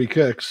magic with free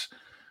kicks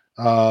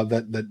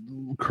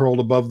that curled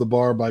above the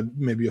bar by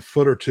maybe a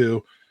foot or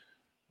two.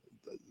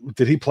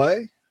 Did he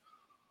play?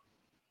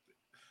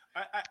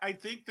 I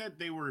think that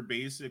they were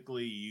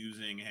basically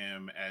using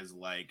him as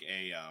like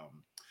a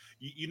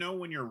you know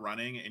when you're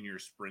running and you're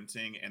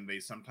sprinting and they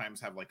sometimes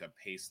have like a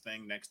pace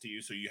thing next to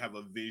you, so you have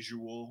a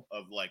visual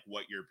of like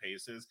what your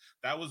pace is.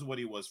 That was what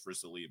he was for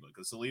Saliba,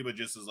 because Saliba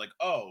just is like,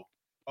 oh,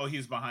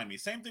 he's behind me.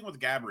 Same thing with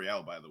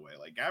Gabriel, by the way.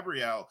 Like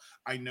Gabriel,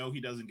 I know he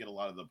doesn't get a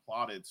lot of the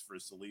plaudits for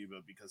Saliba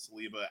because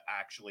Saliba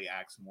actually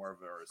acts more of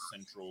a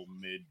central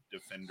mid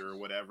defender or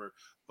whatever.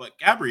 But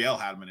Gabriel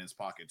had him in his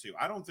pocket too.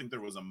 I don't think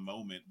there was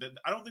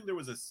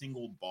a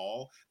single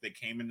ball that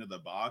came into the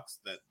box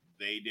that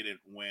they didn't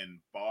win,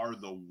 bar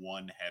the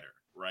one header,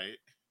 right?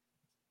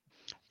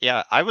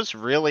 Yeah, I was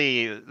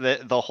really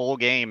the whole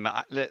game.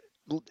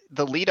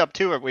 The lead up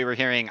to it, we were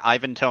hearing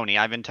Ivan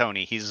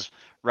Toney. He's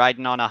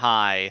riding on a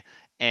high,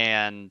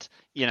 and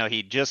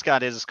he just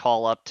got his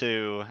call up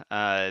to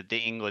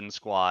the England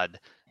squad,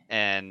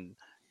 and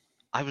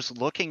I was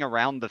looking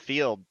around the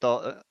field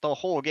the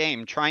whole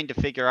game trying to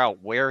figure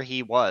out where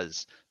he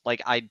was.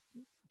 Like I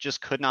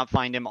just could not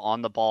find him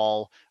on the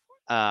ball.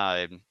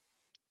 Uh,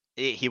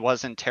 he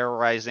wasn't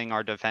terrorizing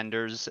our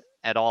defenders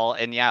at all.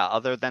 And yeah,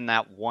 other than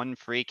that one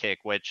free kick,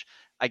 which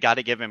I got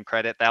to give him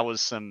credit, that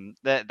was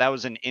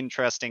an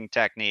interesting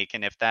technique.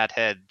 And if that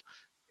had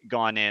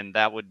gone in,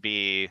 that would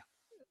be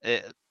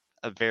a,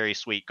 a very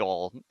sweet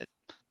goal.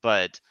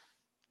 But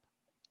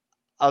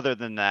other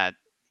than that,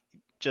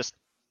 just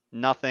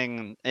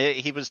nothing.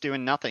 He was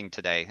doing nothing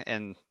today.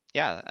 And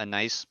yeah, a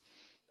nice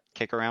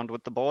kick around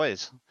with the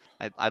boys.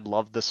 I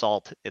love the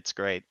salt. It's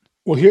great.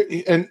 Well, here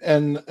and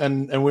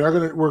we're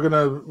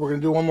gonna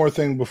do one more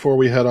thing before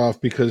we head off,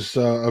 because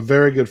a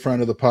very good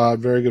friend of the pod,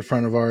 very good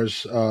friend of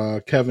ours,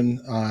 Kevin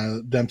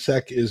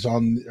Demsek is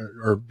on,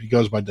 or he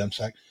goes by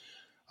Demsek,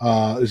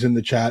 is in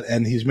the chat,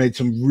 and he's made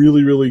some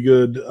really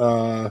good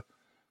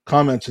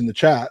comments in the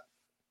chat,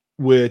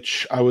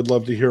 which I would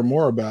love to hear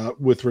more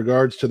about with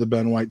regards to the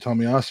Ben White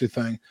Tomiyasu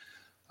thing.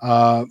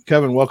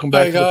 Kevin, welcome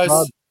back to the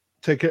pod.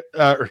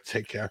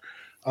 Take care.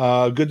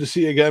 Good to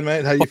see you again,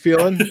 mate. How you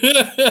feeling?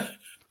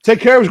 Take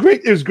care. It was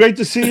great. It was great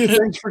to see you.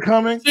 Thanks for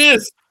coming.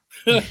 Cheers.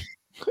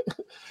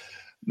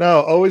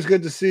 No, always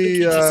good to see.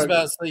 You just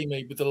about see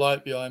me with the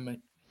light behind me.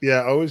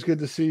 Yeah, always good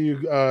to see you,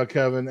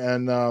 Kevin.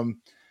 And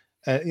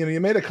you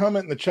made a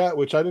comment in the chat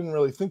which I didn't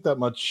really think that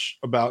much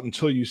about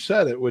until you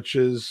said it, which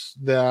is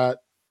that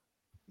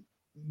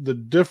the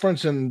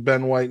difference in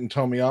Ben White and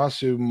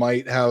Tomiyasu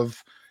might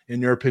have,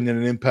 in your opinion,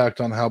 an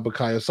impact on how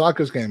Bukayo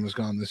Saka's game has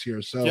gone this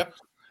year. So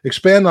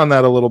expand on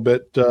that a little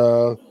bit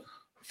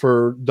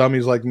for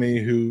dummies like me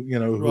who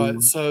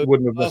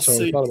wouldn't have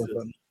necessarily thought about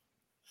that.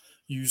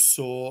 You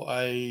saw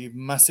a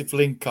massive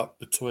link up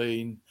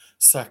between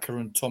Saka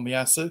and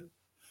Tomiyasu.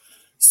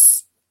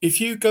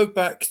 If you go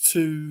back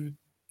to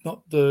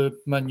not the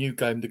Man U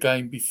game, the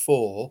game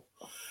before,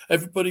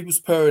 everybody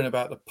was purring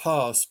about the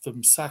pass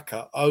from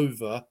Saka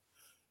over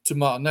to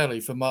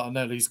Martinelli for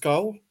Martinelli's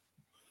goal.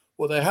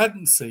 What they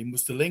hadn't seen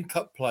was the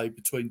link-up play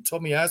between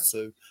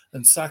Tomiyasu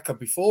and Saka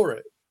before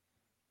it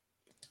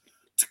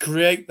to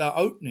create that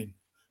opening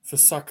for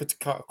Saka to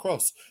cut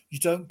across. You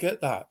don't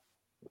get that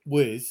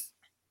with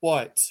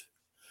White.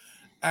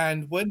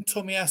 And when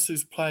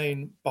Tomiyasu's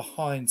playing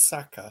behind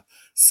Saka,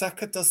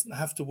 Saka doesn't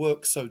have to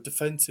work so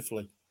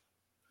defensively.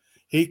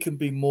 he can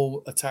be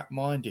more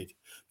attack-minded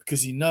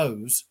because he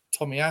knows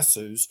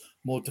Tomiyasu's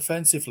more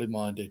defensively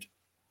minded.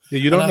 Yeah,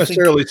 you don't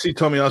necessarily see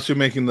Tomiyasu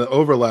making the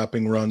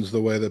overlapping runs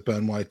the way that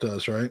Ben White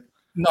does, right?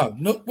 No,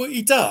 not what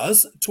he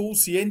does.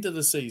 Towards the end of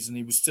the season,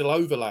 he was still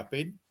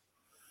overlapping,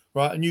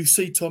 right? And you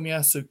see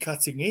Tomiyasu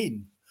cutting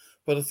in.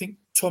 But I think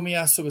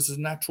Tomiyasu as a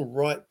natural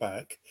right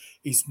back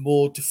is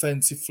more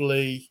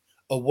defensively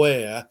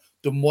aware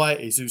than White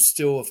is, who's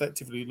still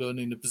effectively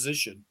learning the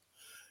position.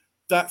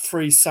 That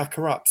frees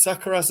Saka up.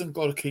 Saka hasn't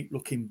got to keep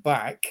looking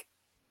back,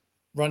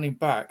 running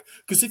back.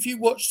 Because if you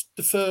watch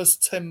the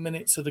first 10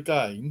 minutes of the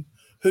game,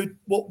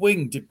 what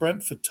wing did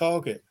Brentford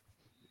target?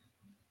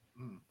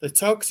 They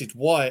targeted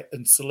White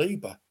and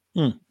Saliba.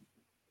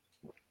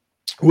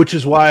 Which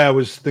is why I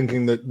was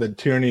thinking that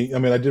Tierney, I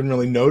mean, I didn't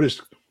really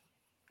notice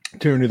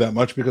Tierney that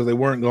much because they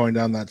weren't going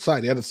down that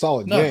side. He had a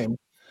solid game,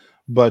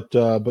 but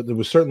there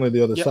was certainly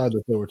the other side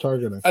that they were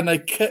targeting. And they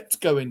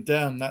kept going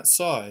down that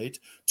side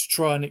to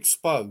try and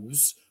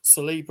expose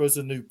Saliba as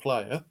a new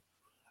player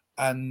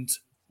and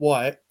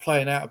White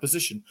playing out of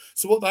position.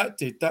 So what that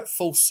did, that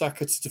forced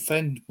Saka to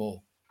defend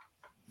more.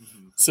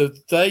 So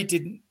they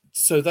didn't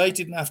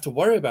have to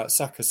worry about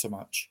Saka so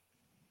much.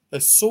 They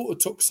sort of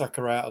took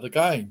Saka out of the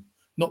game,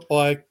 not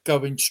by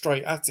going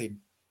straight at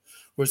him.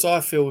 Whereas I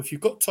feel if you've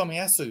got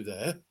Tomiyasu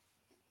there,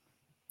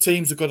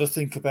 teams have got to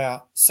think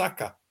about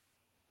Saka.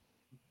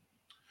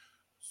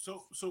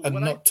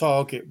 And not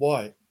target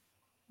White.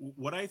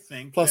 What I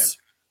think Plus,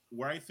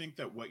 where I think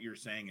that what you're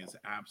saying is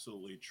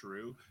absolutely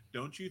true.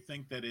 Don't you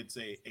think that it's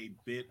a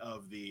bit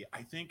of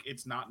I think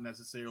it's not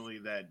necessarily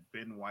that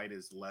Ben White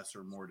is less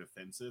or more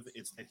defensive.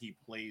 It's that he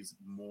plays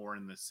more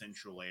in the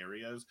central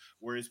areas.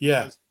 Whereas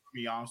because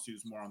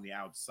Tomiyasu's more on the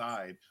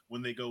outside,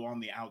 when they go on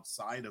the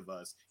outside of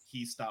us,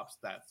 he stops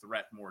that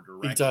threat more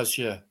directly. He does,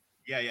 yeah.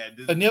 Yeah.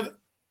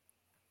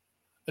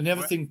 And the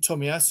other thing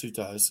Tomiyasu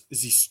does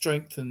is he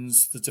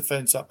strengthens the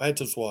defence up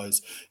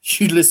headers-wise.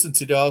 You listen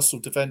to the Arsenal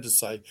defenders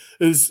say,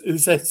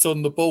 who's head's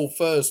on the ball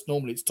first?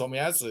 Normally it's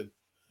Tomiyasu.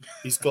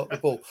 He's got the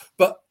ball.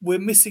 But we're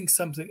missing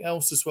something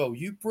else as well.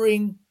 You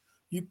bring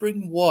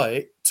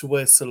White to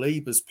where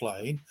Saliba's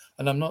playing,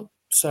 and I'm not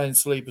saying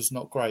Saliba's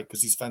not great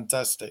because he's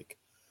fantastic.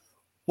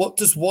 What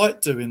does White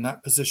do in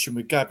that position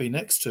with Gabby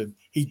next to him?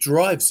 He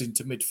drives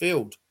into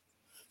midfield.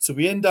 So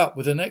we end up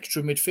with an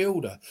extra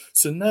midfielder.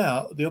 So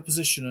now the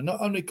opposition have not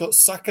only got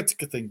Saka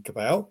to think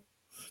about,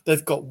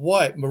 they've got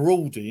White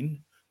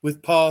marauding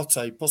with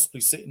Partey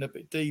possibly sitting a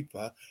bit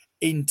deeper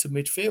into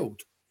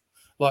midfield,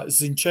 like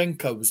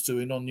Zinchenko was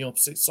doing on the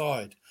opposite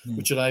side,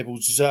 which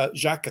enables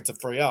Xhaka to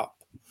free up.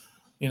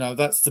 You know,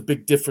 that's the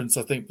big difference,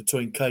 I think,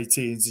 between KT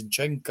and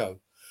Zinchenko.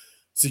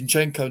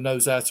 Zinchenko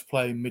knows how to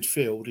play in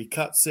midfield. He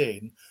cuts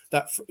in,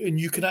 and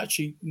you can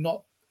actually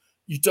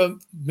you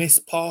don't miss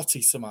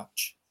Partey so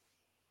much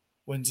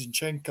when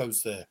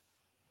Zinchenko's there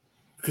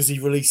because he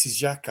releases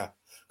Xhaka,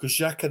 because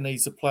Xhaka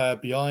needs a player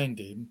behind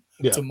him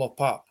to mop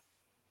up.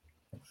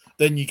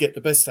 Then you get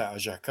the best out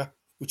of Xhaka,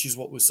 which is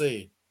what we're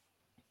seeing.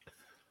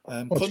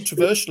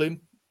 Controversially,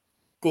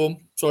 go on,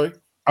 sorry.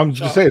 I'm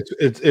just saying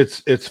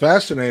it's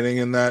fascinating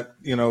in that,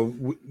 you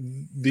know,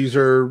 these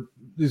are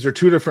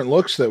two different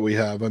looks that we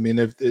have. I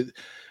mean,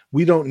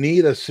 we don't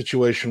need a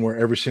situation where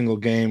every single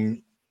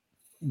game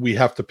we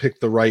have to pick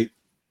the right,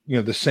 you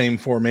know, the same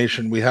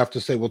formation. We have to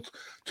say, well,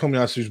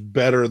 Tomiyasu's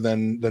better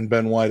than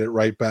Ben White at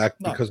right back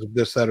because of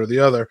this, that, or the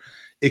other.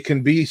 It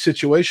can be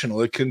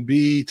situational. It can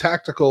be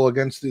tactical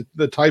against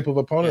the type of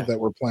opponent that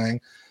we're playing.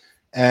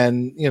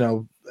 And, you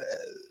know,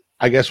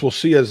 I guess we'll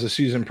see as the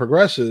season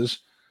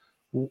progresses,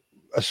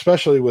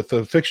 especially with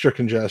the fixture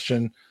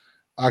congestion.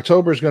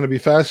 October is going to be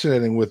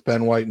fascinating with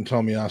Ben White and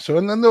Tomiyasu.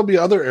 And then there'll be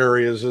other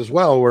areas as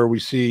well where we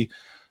see,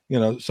 you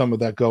know, some of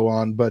that go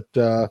on. But,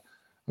 I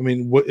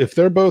mean, if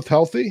they're both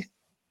healthy,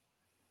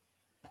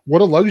 what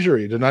a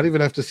luxury to not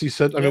even have to see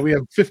Cedric. I mean, we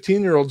have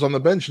 15-year-olds on the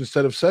bench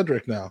instead of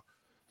Cedric now,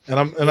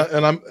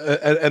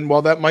 and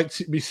while that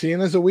might be seen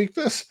as a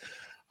weakness,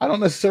 I don't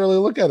necessarily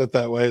look at it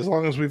that way. As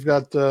long as we've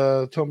got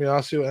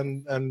Tomiyasu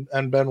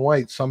and Ben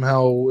White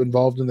somehow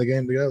involved in the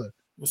game together.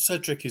 Well,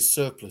 Cedric is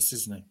surplus,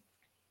 isn't he?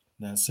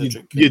 Now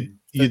Cedric,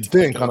 you'd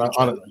think on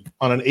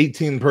an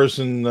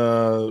 18-person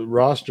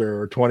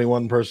roster or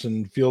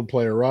 21-person field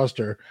player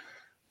roster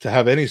to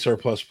have any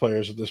surplus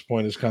players at this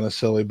point is kind of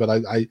silly. But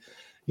I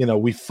you know,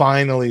 we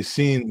finally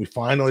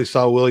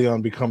saw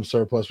Willian become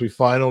surplus. We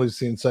finally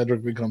seen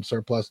Cedric become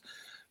surplus.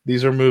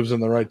 These are moves in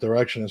the right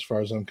direction as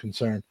far as I'm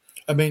concerned.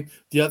 I mean,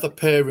 the other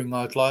pairing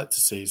I'd like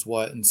to see is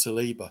White and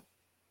Saliba.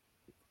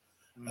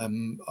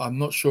 I'm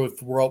not sure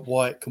if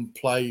White can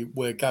play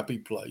where Gabby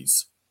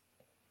plays.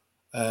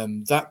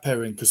 That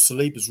pairing, because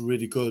Saliba's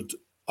really good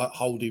at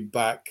holding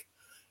back.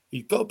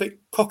 He got a bit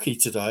cocky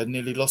today and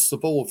nearly lost the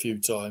ball a few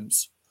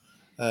times,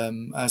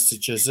 as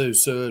did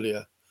Jesus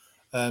earlier.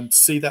 To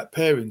see that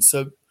pairing.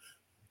 So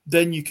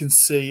then you can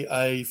see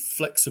a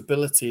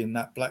flexibility in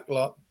that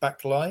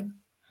back line,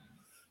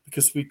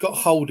 because we've got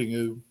Holding,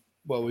 who,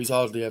 well, he's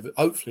hardly ever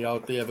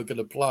going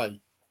to play.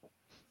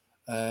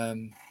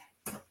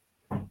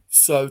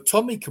 So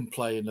Tommy can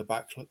play in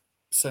the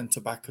centre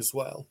back as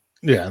well.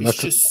 Yeah, and it's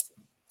just,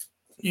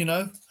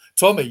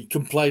 Tommy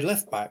can play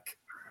left back,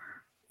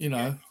 You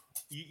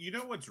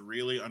know what's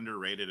really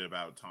underrated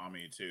about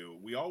Tommy, too?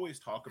 We always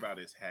talk about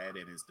his head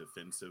and his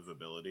defensive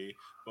ability,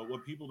 but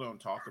what people don't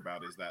talk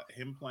about is that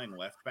him playing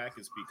left back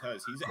is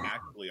because he's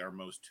actually our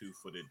most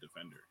two-footed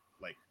defender.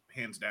 Like,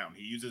 hands down.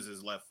 He uses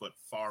his left foot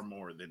far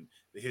more than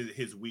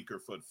his weaker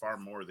foot far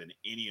more than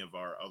any of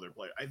our other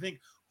players. I think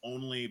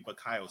only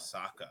Bukayo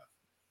Saka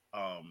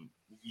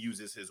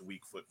uses his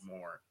weak foot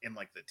more in,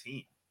 like, the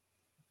team.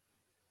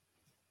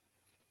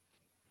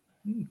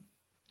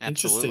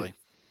 Absolutely.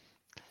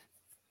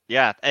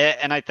 Yeah,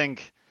 and I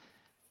think,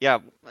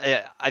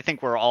 I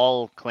think we're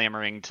all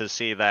clamoring to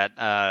see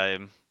that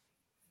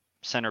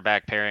center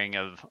back pairing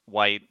of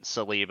White,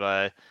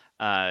 Saliba,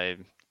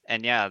 and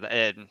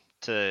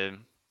to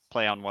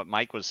play on what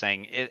Mike was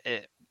saying,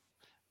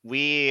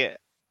 we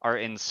are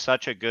in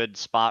such a good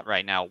spot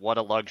right now. What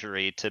a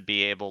luxury to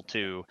be able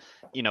to,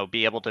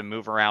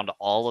 move around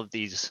all of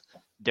these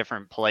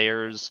different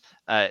players.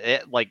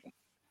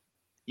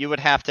 You would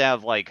have to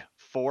have like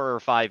 4 or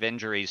 5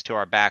 injuries to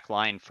our back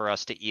line for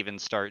us to even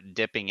start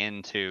dipping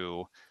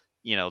into,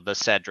 the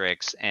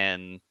Cedrics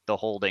and the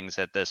Holdings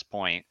at this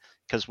point,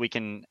 because we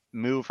can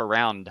move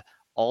around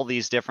all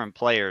these different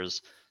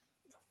players.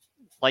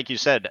 Like you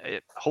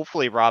said,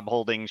 hopefully Rob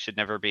Holding should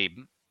never be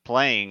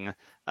playing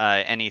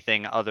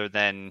anything other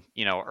than,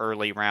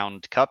 early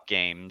round cup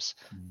games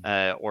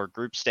or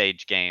group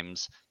stage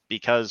games,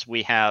 because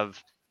we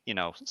have,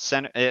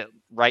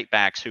 right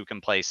backs who can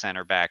play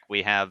center back.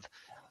 We have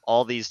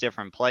all these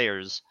different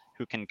players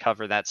who can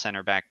cover that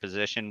center back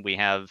position. We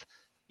have,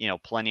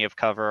 plenty of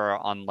cover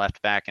on left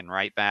back and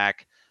right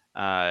back.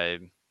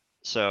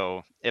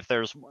 So if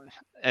there's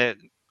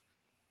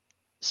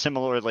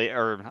similarly,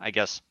 or I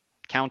guess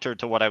counter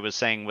to what I was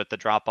saying with the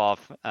drop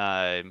off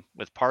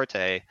with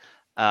Partey,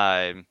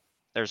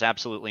 there's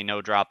absolutely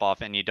no drop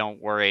off, and you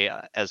don't worry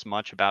as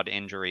much about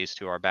injuries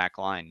to our back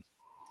line.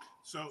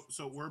 So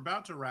we're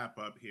about to wrap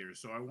up here.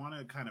 So I want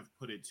to kind of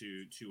put it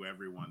to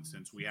everyone,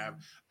 since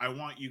I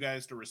want you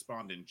guys to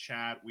respond in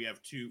chat. We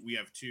have two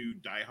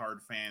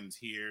diehard fans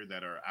here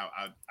that are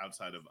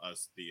outside of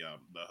us, the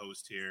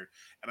host here,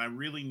 and I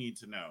really need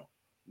to know.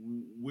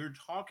 We're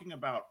talking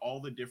about all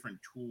the different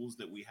tools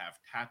that we have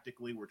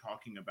tactically. We're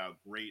talking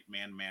about great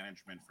man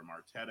management from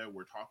Arteta.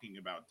 We're talking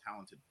about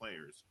talented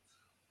players.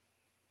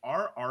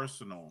 Are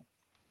Arsenal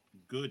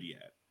good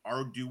yet?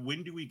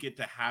 When do we get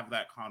to have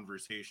that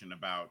conversation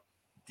about,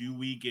 do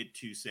we get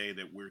to say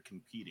that we're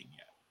competing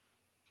yet?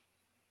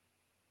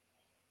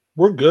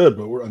 We're good,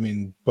 but we're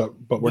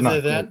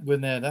not good. We're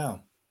there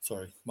now.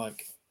 Sorry,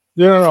 Mike.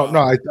 No.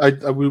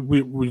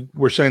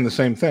 We're saying the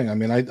same thing. I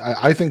mean,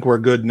 I think we're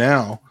good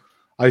now.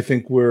 I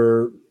think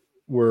we're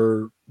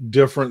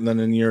different than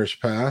in years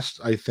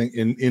past. I think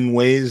in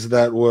ways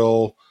that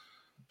will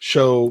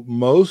show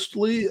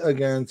mostly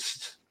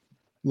against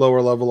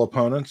lower level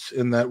opponents,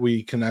 in that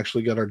we can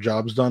actually get our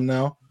jobs done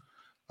now.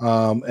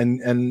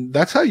 And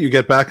that's how you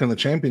get back in the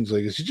Champions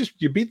League, is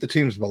you beat the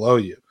teams below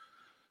you.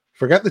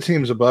 Forget the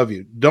teams above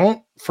you.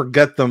 Don't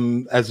forget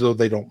them as though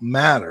they don't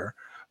matter.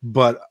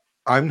 But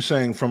I'm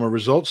saying from a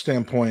result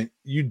standpoint,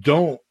 you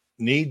don't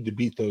need to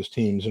beat those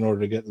teams in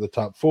order to get to the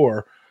top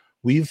 4.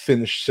 We've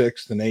finished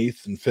 6th and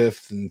 8th and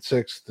 5th and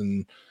 6th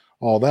and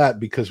all that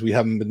because we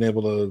haven't been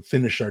able to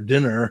finish our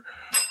dinner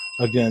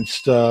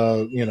against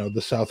the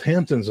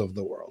Southamptons of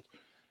the world.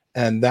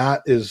 And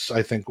that is,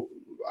 I think,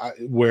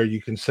 where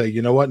you can say,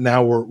 you know what,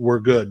 now we're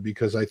good,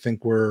 because I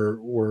think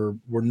we're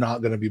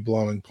not going to be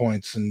blowing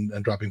points and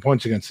dropping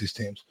points against these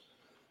teams.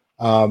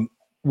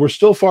 We're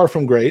still far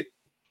from great,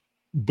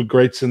 but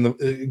great's in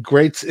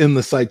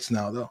the sights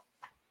now, though.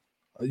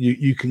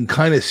 You can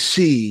kind of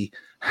see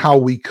how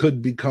we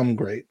could become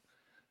great,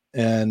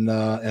 and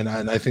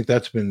I think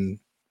that's been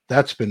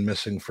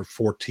missing for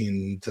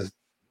 14 to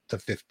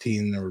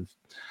 15 or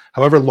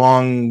however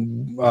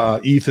long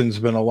Ethan's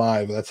been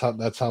alive. That's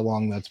how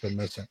long that's been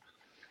missing.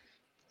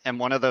 And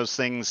one of those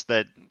things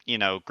that,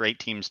 great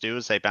teams do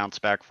is they bounce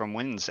back from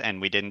wins. And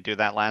we didn't do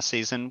that last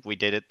season. We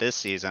did it this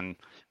season.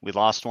 We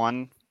lost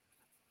one.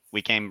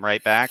 We came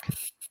right back,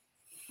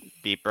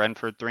 beat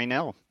Brentford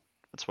 3-0.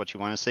 That's what you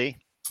want to see.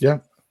 Yeah.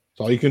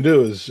 So all you can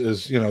do is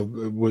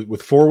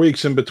with 4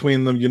 weeks in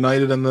between the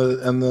United and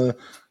the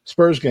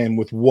Spurs game,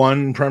 with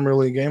one Premier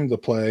League game to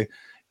play,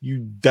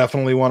 you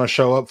definitely want to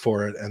show up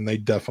for it. And they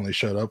definitely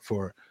showed up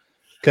for it.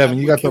 Kevin,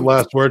 you got the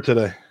last word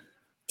today.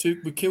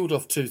 We killed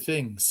off 2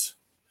 things.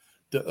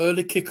 The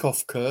early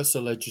kickoff curse,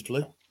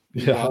 allegedly.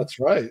 Yeah, that's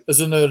right. As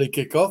an early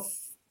kickoff,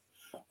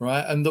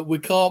 right? And that we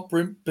can't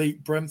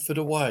beat Brentford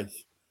away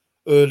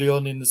early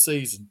on in the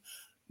season.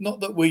 Not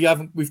that we've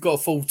got a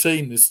full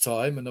team this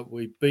time and that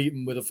we beat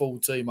them with a full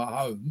team at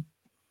home.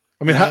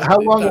 I mean, how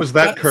long was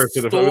that curse?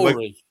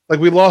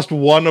 Like we lost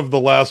one of the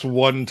last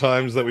 1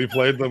 times that we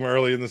played them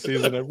early in the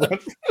season at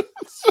Brentford.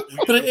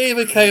 But it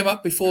even came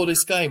up before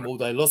this game. Well,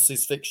 they lost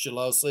this fixture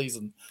last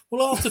season.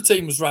 Well, half the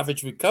team was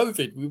ravaged with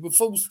COVID. We were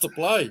forced to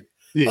play.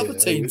 Yeah, other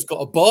teams got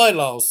a bye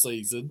last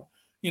season.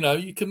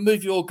 You can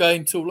move your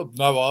game to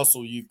no,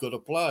 Arsenal, you've got to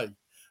play.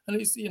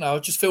 And it's, I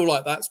just feel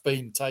like that's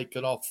been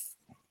taken off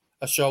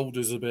our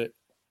shoulders a bit,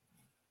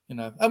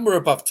 and we're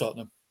above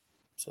Tottenham.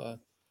 So,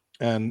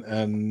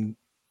 and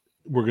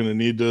we're going to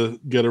need to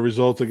get a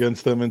result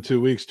against them in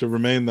 2 weeks to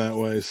remain that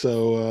way.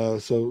 So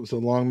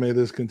long may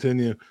this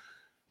continue.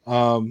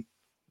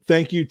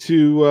 Thank you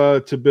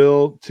to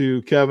Bill,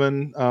 to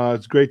Kevin.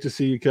 It's great to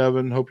see you,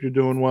 Kevin. Hope you're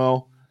doing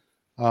well.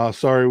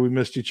 Sorry we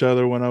missed each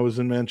other when I was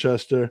in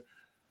Manchester.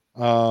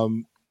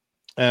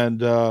 And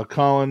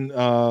Colin,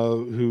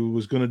 who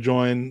was going to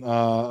join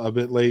a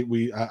bit late.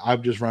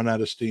 I've just run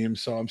out of steam,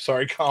 so I'm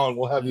sorry, Colin.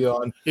 We'll have you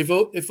on.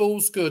 If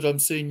all's good, I'm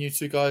seeing you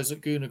two guys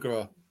at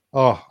Gooners.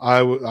 Oh,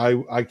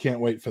 I can't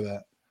wait for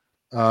that.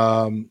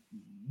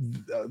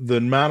 The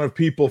amount of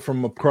people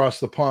from across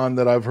the pond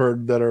that I've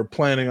heard that are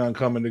planning on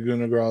coming to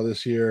Gooners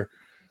this year,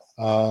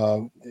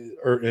 or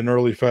in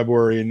early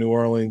February in New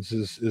Orleans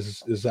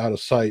is out of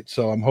sight.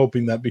 So I'm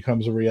hoping that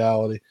becomes a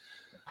reality.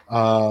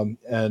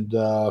 And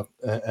LA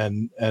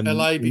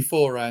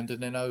beforehand,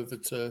 and then over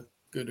to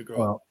Gooners.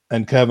 Well,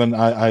 and Kevin,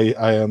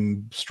 I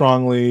am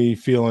strongly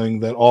feeling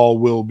that all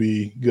will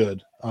be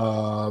good.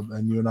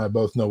 And you and I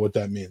both know what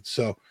that means.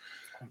 So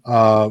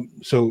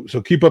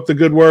keep up the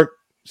good work.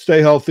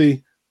 Stay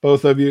healthy,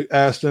 both of you.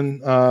 Aston,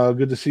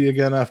 good to see you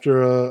again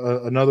after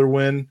another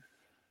win.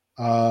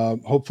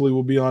 Hopefully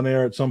we'll be on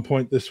air at some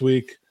point this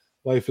week.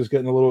 Life is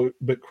getting a little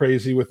bit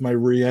crazy with my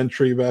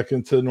re-entry back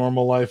into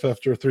normal life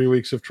after 3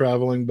 weeks of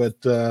traveling. But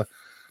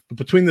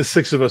between the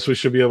six of us, we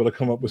should be able to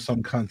come up with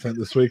some content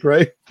this week,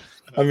 right?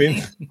 I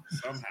mean,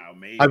 somehow,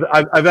 maybe.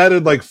 I've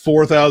added like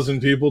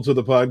 4,000 people to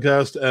the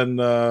podcast,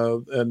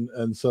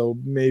 and so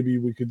maybe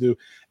we could do.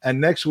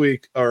 And next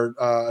week, or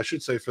I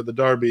should say for the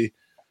Derby,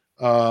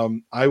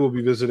 I will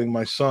be visiting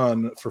my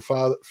son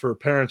for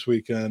Parents'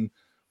 Weekend.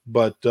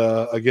 But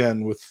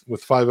again,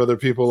 with 5 other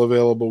people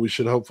available, we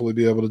should hopefully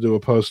be able to do a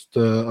post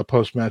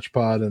match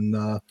pod.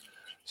 And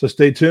so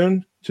stay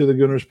tuned to the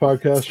Gooners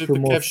podcast. Super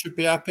Kev should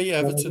be happy.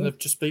 Everton have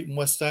just beaten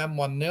West Ham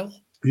 1-0.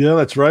 Yeah,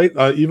 that's right.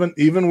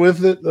 Even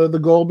with it, the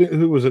goal,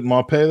 who was it?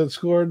 Maupay that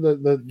scored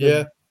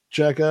that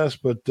jackass,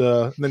 but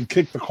then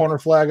kicked the corner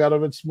flag out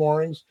of its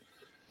moorings.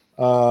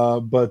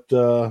 But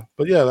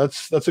yeah,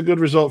 that's a good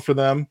result for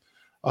them.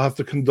 I'll have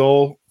to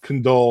console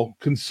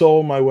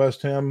my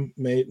West Ham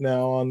mate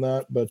now on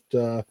that, but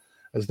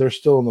as they're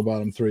still in the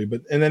bottom 3.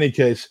 But in any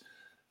case,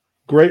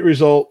 great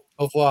result.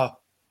 Au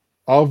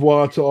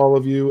revoir to all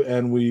of you,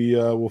 and we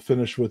will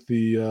finish with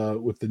the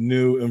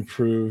new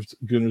improved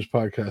Gooners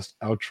podcast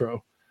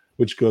outro,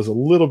 which goes a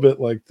little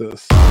bit like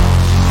this.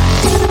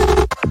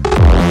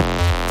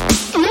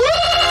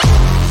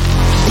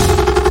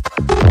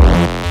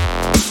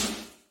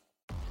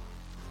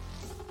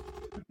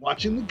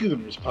 Watching the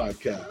Gooners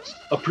podcast,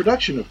 a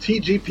production of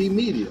TGP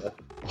Media,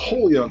 a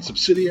wholly owned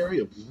subsidiary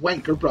of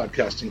Wanker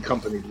Broadcasting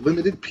Company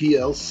Limited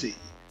PLC.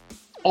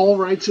 All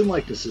rights and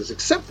likenesses,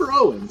 except for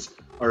Owen's,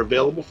 are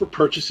available for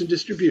purchase and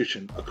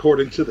distribution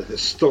according to the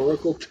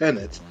historical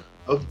tenets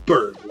of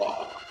bird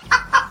law.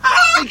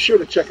 Make sure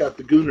to check out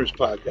the Gooners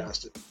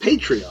podcast at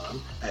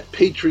Patreon at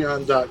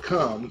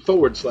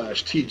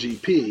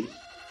patreon.com/TGP.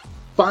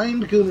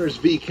 Find Gooners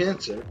v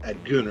Cancer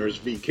at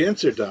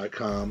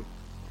goonersvcancer.com.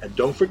 And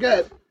don't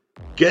forget,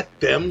 get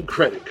them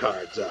credit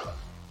cards out.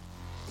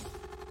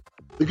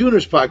 The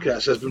Gooners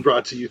podcast has been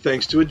brought to you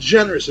thanks to a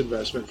generous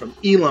investment from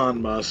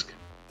Elon Musk,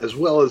 as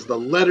well as the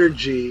letter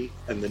G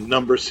and the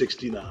number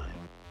 69.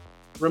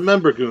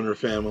 Remember, Gooner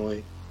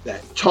family,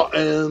 that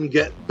Tottenham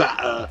get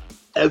better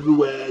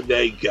everywhere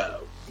they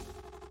go.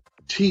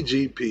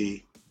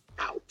 TGP